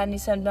never had any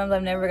symptoms.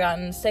 I've never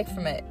gotten sick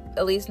from it,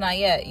 at least not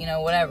yet,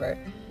 whatever.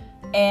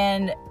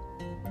 And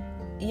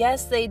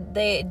yes, they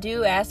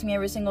do ask me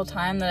every single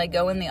time that I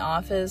go in the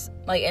office,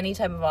 like any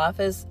type of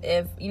office,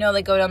 if,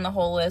 they go down the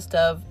whole list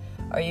of,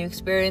 are you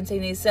experiencing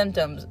these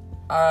symptoms?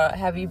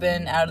 Have you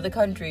been out of the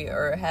country?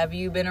 Or have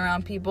you been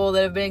around people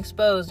that have been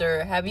exposed?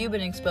 Or have you been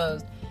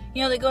exposed?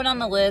 They go down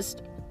the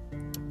list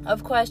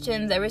of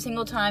questions every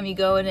single time you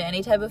go into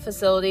any type of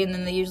facility, and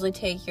then they usually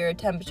take your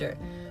temperature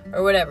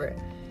or whatever.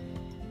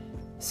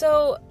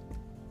 So,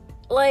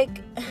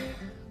 like,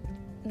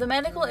 the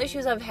medical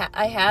issues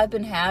I have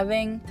been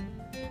having,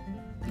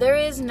 there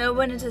is no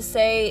one to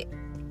say,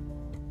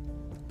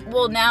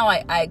 well, now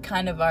I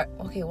kind of are,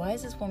 okay, why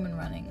is this woman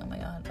running? Oh my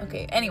god.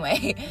 Okay,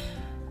 anyway,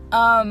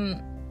 oh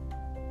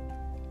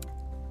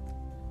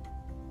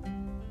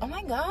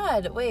my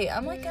god, wait,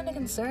 I'm like kind of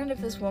concerned if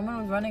this woman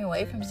was running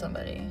away from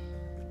somebody.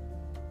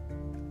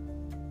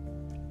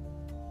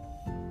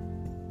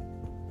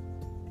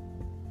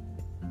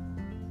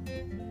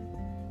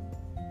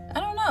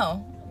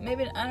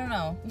 Maybe, I don't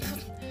know.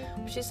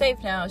 She's safe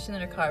now. She's in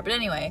her car. But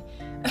anyway,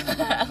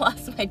 I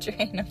lost my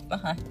train of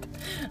thought.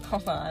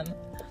 Hold on.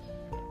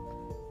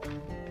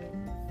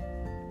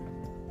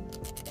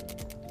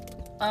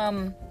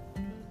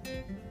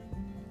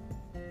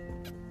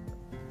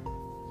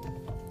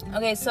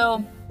 Okay,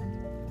 so,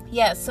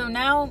 yeah, so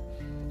now,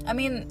 I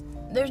mean,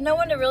 there's no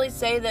one to really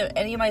say that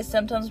any of my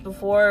symptoms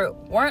before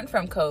weren't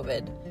from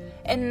COVID.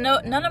 And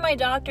none of my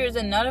doctors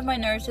and none of my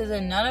nurses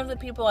and none of the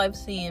people I've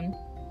seen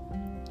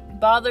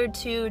bothered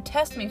to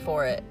test me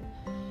for it.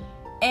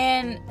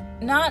 And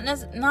not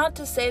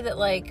to say that,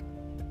 like,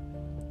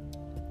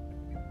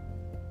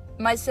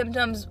 my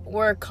symptoms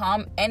were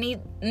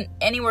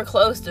anywhere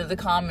close to the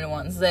common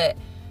ones that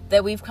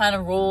we've kind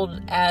of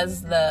ruled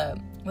as the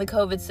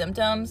COVID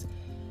symptoms,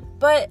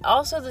 but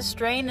also the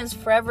strain is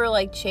forever,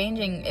 like,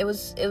 changing. It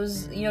was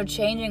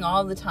changing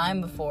all the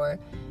time before,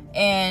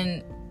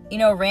 and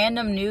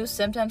random new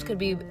symptoms could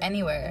be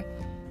anywhere.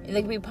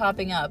 They could be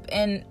popping up.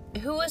 And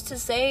who was to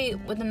say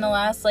within the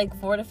last, like,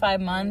 4 to 5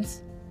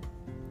 months,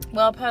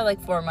 well, probably,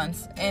 like, 4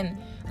 months, and,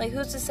 like,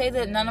 who's to say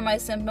that none of my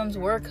symptoms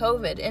were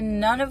COVID? And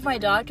none of my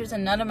doctors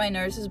and none of my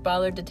nurses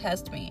bothered to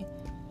test me.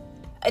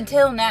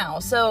 Until now.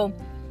 So,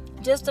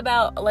 just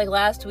about, like,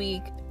 last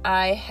week,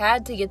 I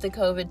had to get the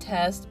COVID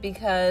test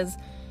because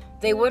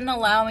they wouldn't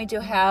allow me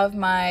to have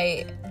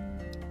my...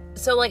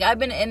 So, like, I've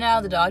been in and out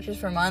of the doctors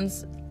for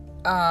months,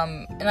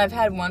 and I've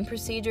had one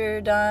procedure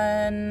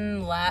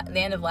done the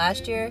end of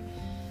last year.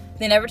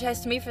 They never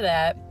tested me for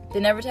that. They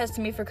never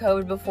tested me for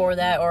COVID before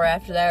that or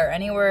after that or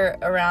anywhere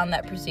around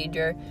that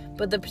procedure.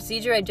 But the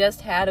procedure I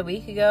just had a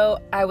week ago,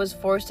 I was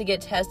forced to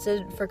get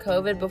tested for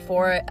COVID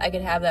before I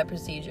could have that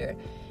procedure.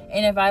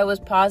 And if I was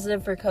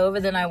positive for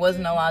COVID, then I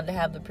wasn't allowed to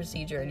have the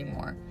procedure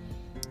anymore.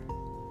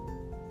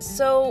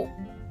 So,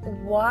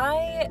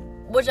 why...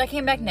 Which I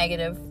came back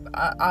negative,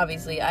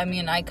 obviously. I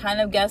mean, I kind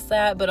of guessed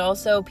that, but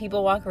also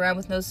people walk around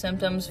with no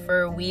symptoms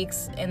for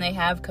weeks and they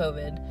have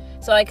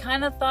COVID. So I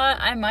kind of thought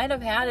I might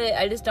have had it.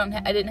 I just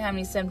I didn't have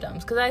any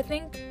symptoms. Because I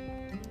think,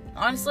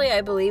 honestly,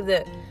 I believe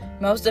that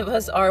most of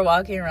us are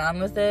walking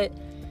around with it,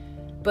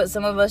 but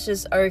some of us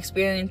just are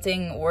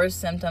experiencing worse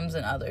symptoms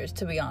than others,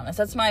 to be honest.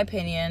 That's my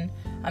opinion.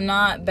 I'm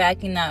not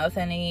backing that with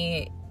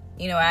any,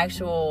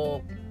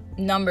 actual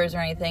numbers or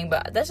anything,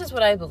 but that's just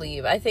what I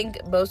believe. I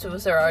think most of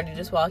us are already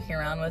just walking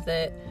around with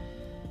it,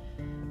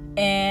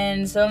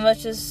 and some of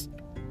us just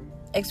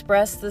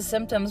express the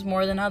symptoms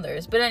more than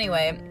others. But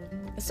anyway,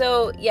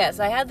 so yes,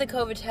 I had the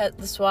COVID test,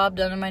 the swab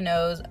done in my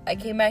nose. I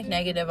came back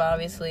negative,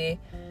 obviously,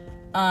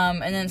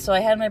 and then so I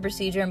had my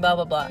procedure and blah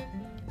blah blah.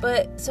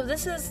 But so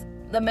this is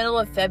the middle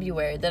of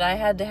February that I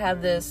had to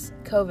have this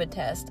COVID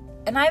test,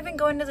 and I've been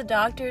going to the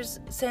doctors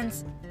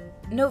since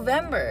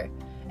November.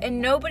 And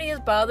nobody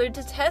has bothered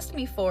to test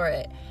me for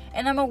it.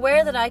 And I'm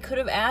aware that I could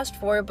have asked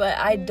for it, but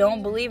I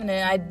don't believe in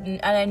it.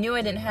 And I knew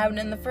I didn't have it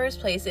in the first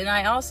place. And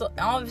I also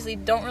obviously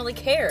don't really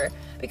care.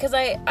 Because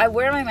I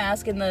wear my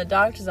mask in the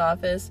doctor's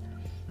office.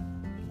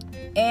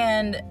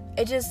 And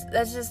I just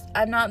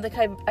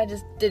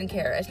didn't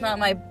care. It's not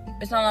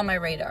on my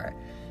radar.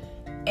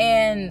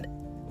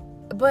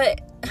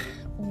 But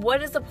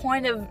what is the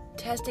point of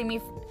testing me,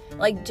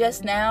 like,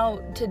 just now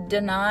to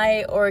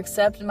deny or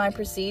accept my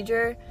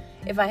procedure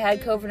if I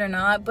had COVID or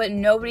not, but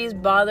nobody's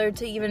bothered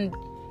to even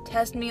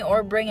test me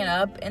or bring it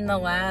up in the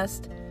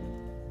last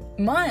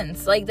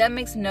months? Like, that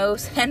makes no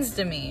sense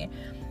to me.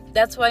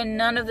 That's why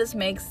none of this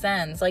makes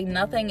sense. Like,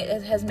 nothing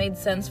has made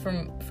sense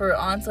for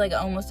honestly, like,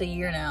 almost a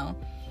year now.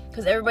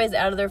 Because everybody's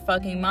out of their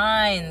fucking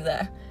minds.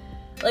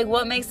 Like,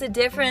 what makes a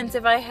difference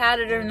if I had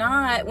it or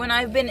not when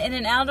I've been in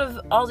and out of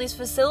all these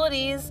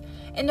facilities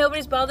and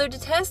nobody's bothered to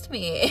test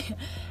me?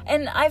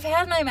 And I've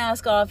had my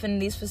mask off in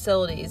these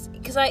facilities.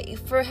 Because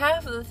for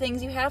half of the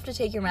things, you have to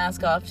take your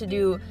mask off to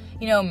do,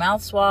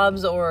 mouth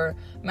swabs or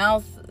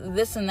mouth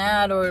this and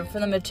that, or for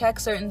them to check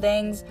certain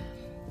things.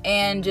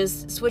 And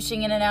just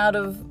switching in and out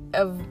of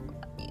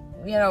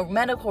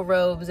medical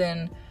robes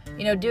and,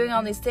 doing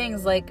all these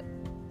things. Like,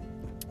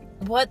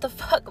 what the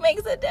fuck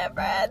makes a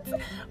difference?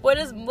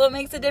 What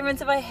makes a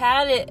difference if I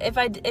had it, if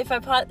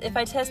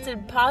I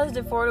tested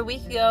positive for it a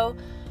week ago,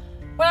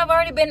 when I've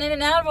already been in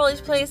and out of all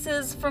these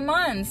places for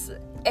months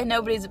and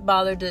nobody's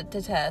bothered to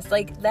test?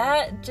 Like,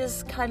 that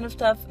just kind of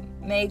stuff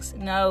makes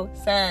no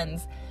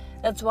sense.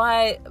 That's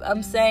why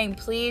I'm saying,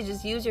 please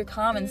just use your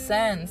common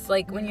sense.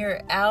 Like, when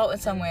you're out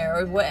somewhere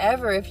or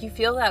whatever, if you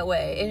feel that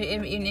way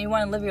and you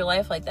want to live your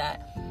life like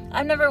that.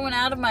 I've never went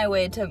out of my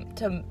way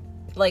to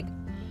like,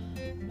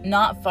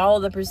 not follow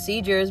the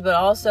procedures, but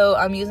also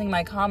I'm using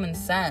my common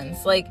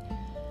sense. Like,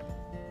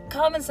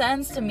 common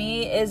sense to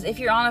me is if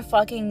you're on a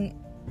fucking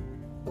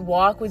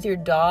walk with your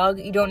dog,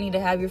 you don't need to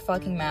have your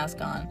fucking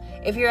mask on.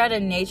 If you're at a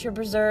nature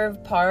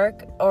preserve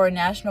park or a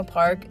national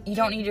park, you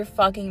don't need your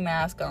fucking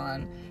mask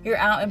on. You're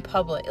out in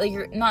public. Like,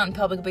 you're not in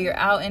public, but you're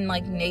out in,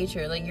 like,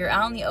 nature. Like, you're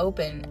out in the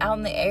open, out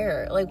in the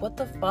air. Like, what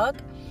the fuck?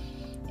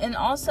 And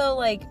also,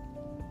 like,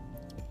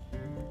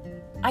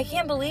 I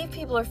can't believe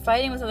people are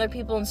fighting with other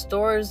people in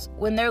stores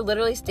when they're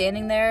literally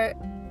standing there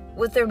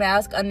with their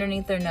mask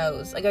underneath their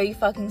nose. Like, are you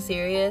fucking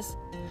serious?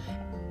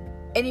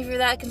 And if you're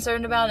that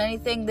concerned about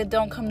anything, then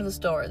don't come to the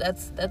store.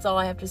 That's all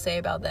I have to say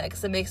about that,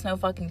 because it makes no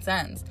fucking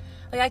sense.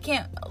 Like, I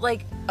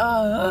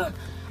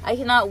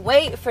cannot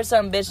wait for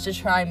some bitch to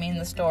try me in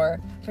the store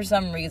for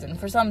some reason,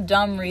 for some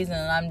dumb reason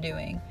that I'm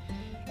doing.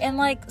 And,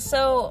 like,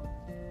 so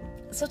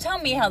tell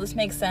me how this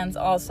makes sense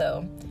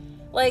also.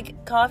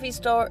 Like, coffee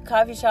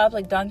shops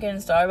like Dunkin' and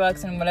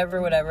Starbucks and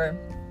whatever,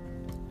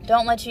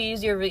 don't let you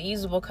use your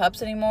reusable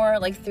cups anymore.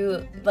 Like,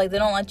 they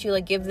don't let you,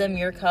 like, give them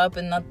your cup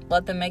and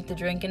let them make the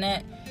drink in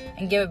it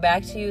and give it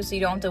back to you so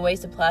you don't have to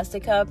waste a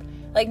plastic cup.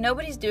 Like,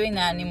 nobody's doing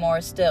that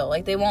anymore still.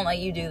 Like, they won't let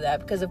you do that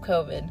because of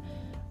COVID.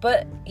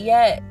 But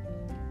yet,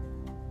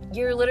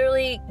 you're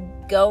literally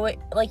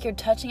going, like, you're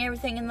touching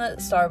everything in the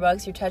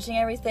Starbucks. You're touching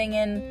everything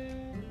in,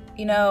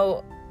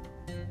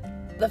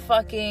 the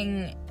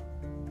fucking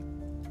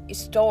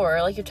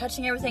store. Like, you're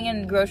touching everything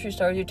in grocery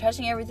stores. You're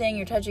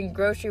touching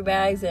grocery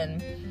bags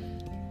and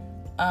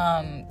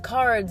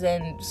cards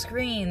and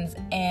screens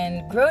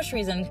and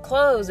groceries and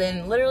clothes,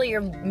 and literally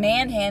you're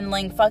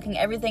manhandling fucking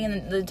everything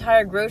in the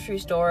entire grocery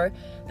store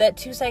that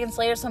 2 seconds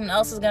later someone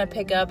else is gonna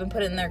pick up and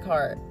put it in their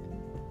cart.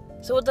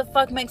 So what the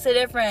fuck makes a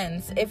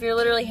difference if you're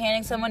literally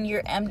handing someone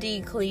your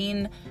empty,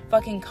 clean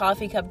fucking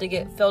coffee cup to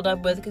get filled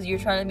up with because you're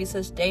trying to be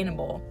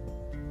sustainable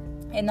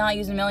and not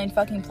use a million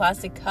fucking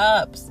plastic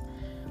cups?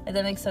 Like,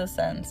 that makes no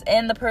sense.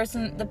 And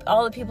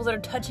all the people that are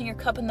touching your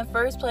cup in the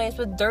first place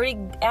with dirty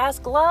ass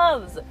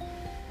gloves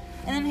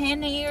and then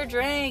handing you your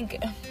drink.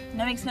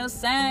 That makes no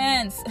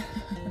sense.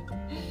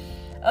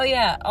 Oh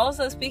yeah,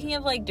 also, speaking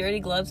of, like, dirty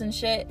gloves and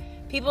shit,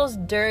 people's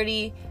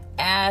dirty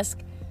ass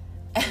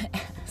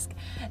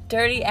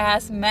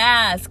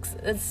masks.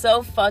 It's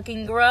so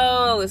fucking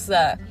gross.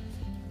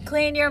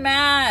 Clean your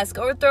mask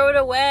or throw it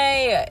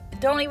away.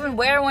 Don't even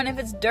wear one if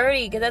it's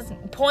dirty, because that's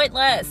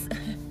pointless.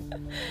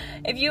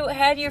 If you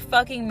had your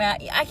fucking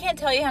mask, I can't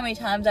tell you how many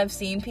times I've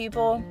seen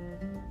people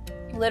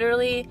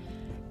literally,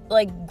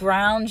 like,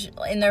 ground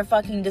in their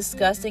fucking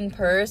disgusting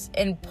purse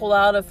and pull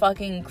out a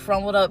fucking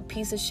crumbled up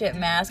piece of shit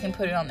mask and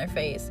put it on their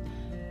face.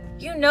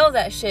 You know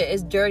that shit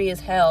is dirty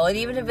as hell. And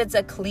even if it's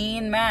a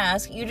clean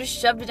mask, you just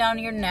shoved it down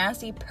in your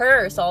nasty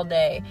purse all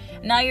day.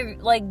 Now you're,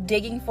 like,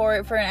 digging for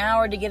it for an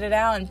hour to get it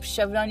out and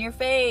shove it on your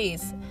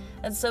face.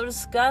 That's so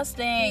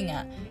disgusting.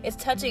 It's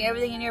touching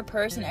everything in your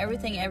purse and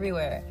everything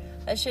everywhere.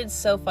 That shit's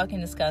so fucking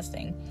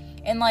disgusting.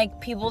 And, like,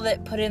 people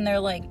that put it in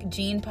their, like,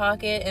 jean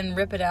pocket and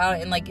rip it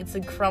out and, like, it's,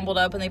 like, crumbled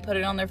up and they put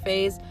it on their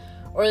face.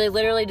 Or they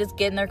literally just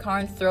get in their car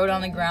and throw it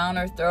on the ground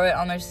or throw it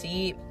on their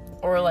seat.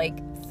 Or, like,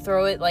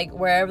 throw it, like,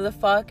 wherever the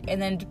fuck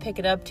and then pick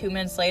it up 2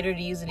 minutes later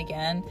to use it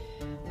again.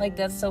 Like,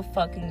 that's so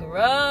fucking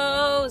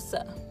gross.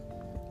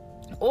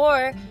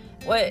 Or,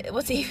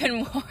 what's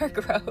even more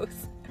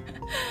gross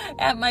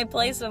at my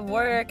place of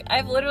work.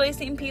 I've literally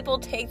seen people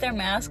take their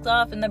masks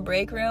off in the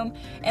break room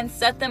and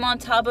set them on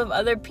top of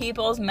other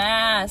people's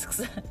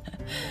masks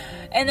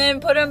and then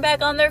put them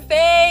back on their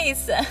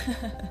face.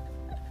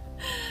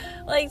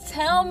 Like,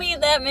 tell me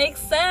that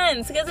makes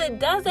sense, because it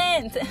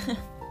doesn't.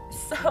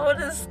 So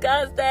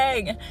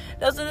disgusting.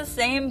 Those are the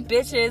same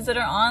bitches that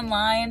are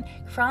online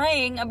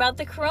crying about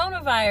the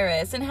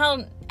coronavirus and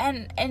how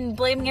and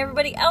blaming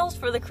everybody else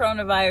for the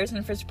coronavirus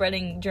and for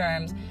spreading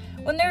germs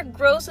when they're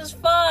gross as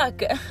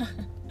fuck.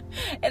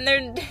 And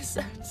they're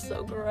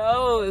so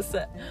gross.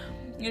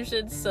 Your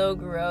shit's so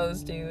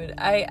gross, dude.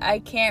 I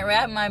can't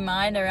wrap my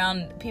mind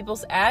around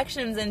people's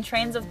actions and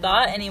trains of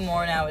thought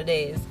anymore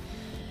nowadays.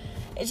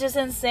 It's just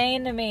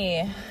insane to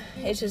me.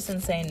 It's just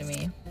insane to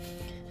me.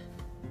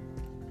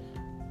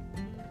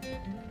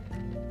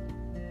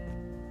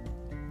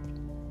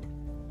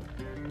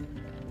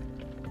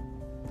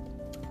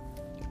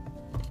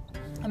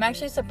 I'm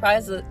actually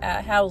surprised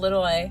at how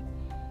little I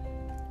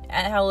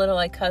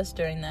cussed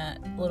during that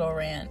little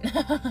rant.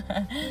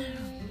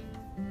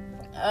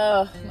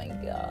 Oh my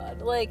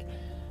god. Like,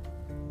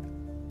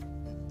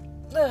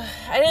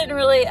 I don't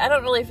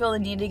really feel the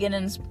need to get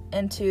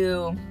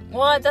into,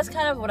 well, that's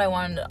kind of what I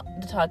wanted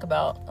to talk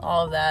about,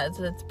 all of that.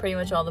 So that's pretty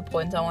much all the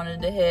points I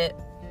wanted to hit.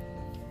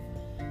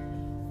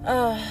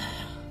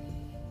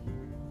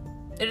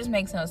 It just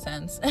makes no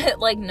sense.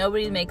 Like,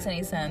 nobody makes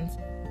any sense.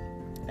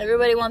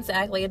 Everybody wants to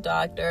act like a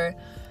doctor.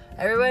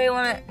 Everybody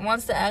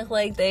wants to act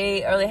like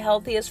they are the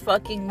healthiest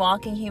fucking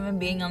walking human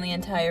being on the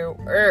entire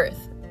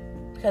earth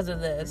because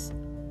of this.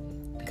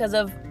 Because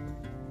of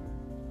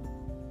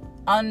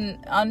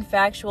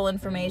unfactual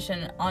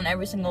information on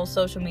every single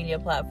social media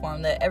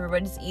platform that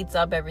everybody just eats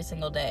up every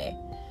single day.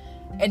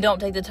 And don't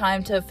take the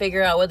time to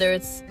figure out whether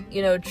it's,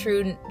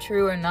 true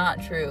or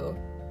not true.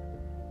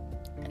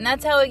 And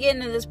that's how we get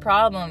into this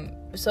problem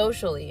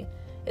socially.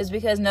 Is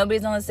because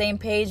nobody's on the same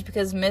page,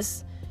 because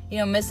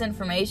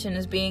misinformation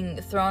is being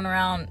thrown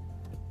around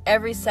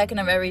every second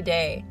of every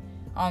day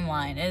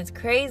online, and it's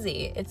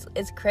crazy.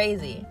 It's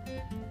crazy.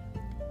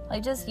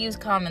 Like, just use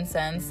common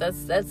sense.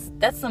 That's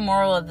the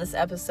moral of this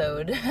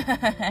episode.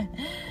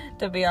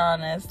 To be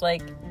honest,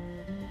 like,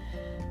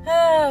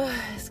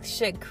 this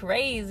shit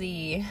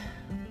crazy.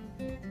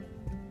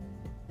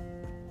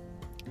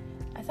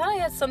 I thought I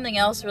had something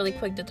else really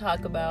quick to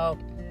talk about.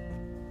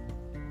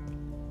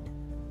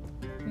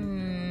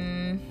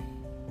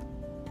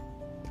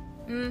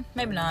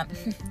 Maybe not.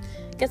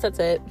 Guess that's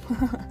it.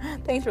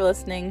 Thanks for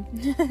listening.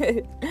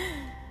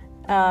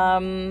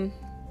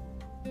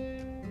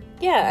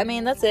 Yeah, I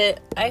mean, that's it.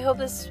 I hope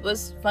this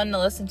was fun to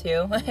listen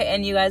to,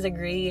 and you guys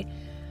agree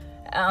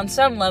on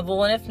some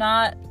level, and if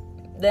not,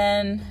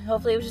 then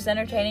hopefully it was just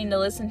entertaining to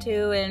listen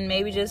to, and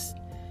maybe just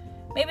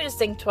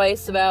think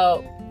twice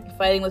about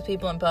fighting with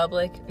people in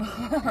public.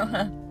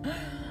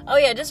 Oh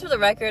yeah, just for the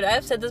record,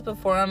 I've said this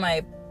before on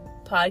my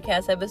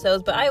podcast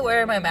episodes, but I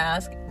wear my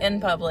mask in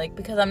public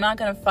because I'm not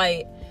gonna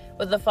fight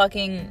with a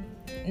fucking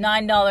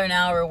 $9 an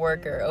hour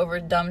worker over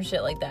dumb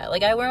shit like that.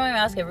 Like, I wear my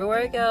mask everywhere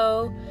I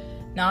go,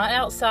 not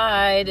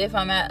outside if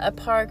I'm at a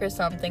park or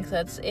something, because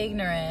that's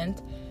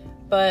ignorant,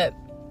 but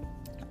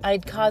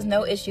I'd cause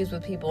no issues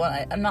with people,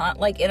 and I'm not,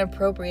 like,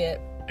 inappropriate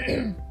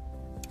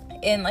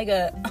in, like,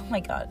 oh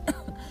my god,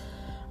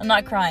 I'm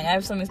not crying, I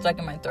have something stuck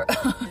in my throat.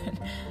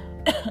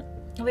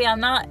 But yeah, I'm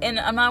not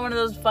one of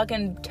those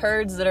fucking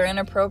turds that are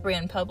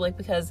inappropriate in public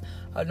because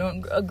I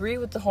don't agree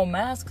with the whole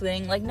mask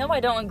thing. Like, no, I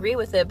don't agree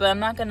with it, but I'm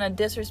not gonna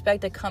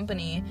disrespect a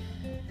company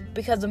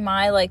because of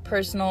my, like,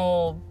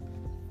 personal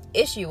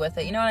issue with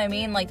it. You know what I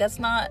mean? Like, that's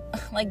not,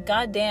 like,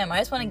 goddamn, I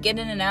just want to get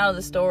in and out of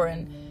the store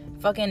and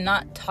fucking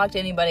not talk to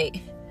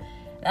anybody.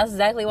 That's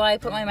exactly why I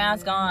put my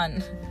mask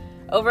on.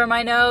 Over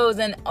my nose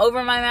and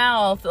over my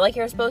mouth, like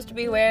you're supposed to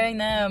be wearing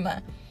them.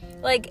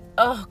 Like,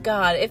 oh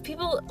god, if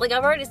people, like,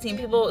 I've already seen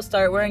people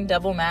start wearing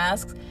double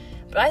masks,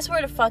 but I swear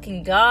to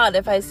fucking god,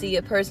 if I see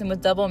a person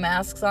with double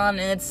masks on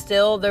and it's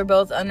still, they're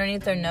both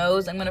underneath their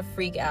nose, I'm gonna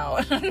freak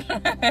out.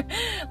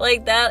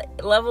 Like,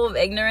 that level of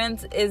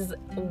ignorance is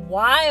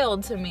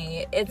wild to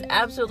me. It's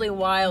absolutely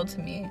wild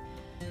to me.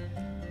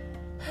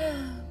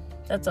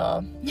 That's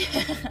all.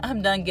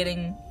 I'm done.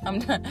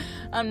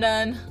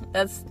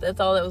 That's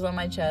all that was on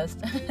my chest.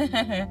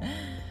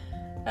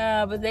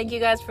 But thank you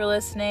guys for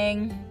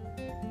listening.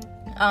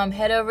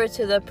 Head over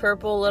to the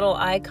purple little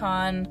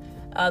icon,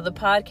 the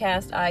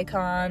podcast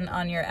icon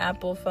on your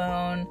Apple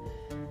phone,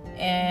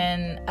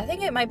 and I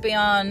think it might be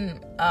on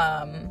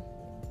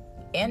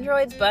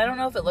Androids, but I don't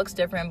know if it looks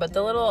different, but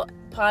the little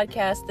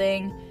podcast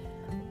thing,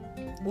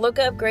 look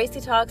up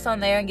Gracie Talks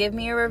on there and give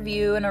me a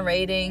review and a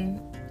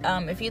rating,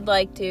 if you'd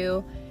like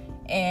to,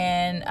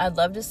 and I'd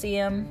love to see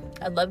them.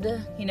 I'd love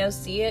to,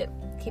 see it,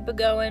 keep it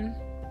going,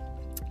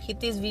 keep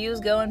these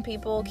views going,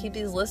 people, keep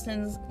these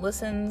listens,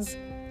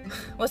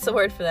 what's the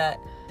word for that?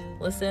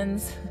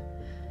 Listens,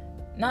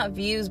 not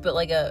views, but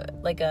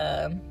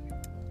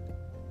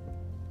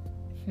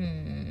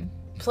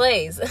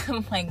plays.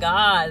 Oh my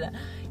god,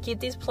 keep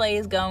these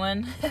plays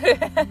going.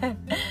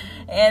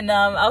 And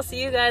I'll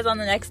see you guys on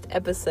the next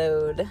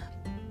episode.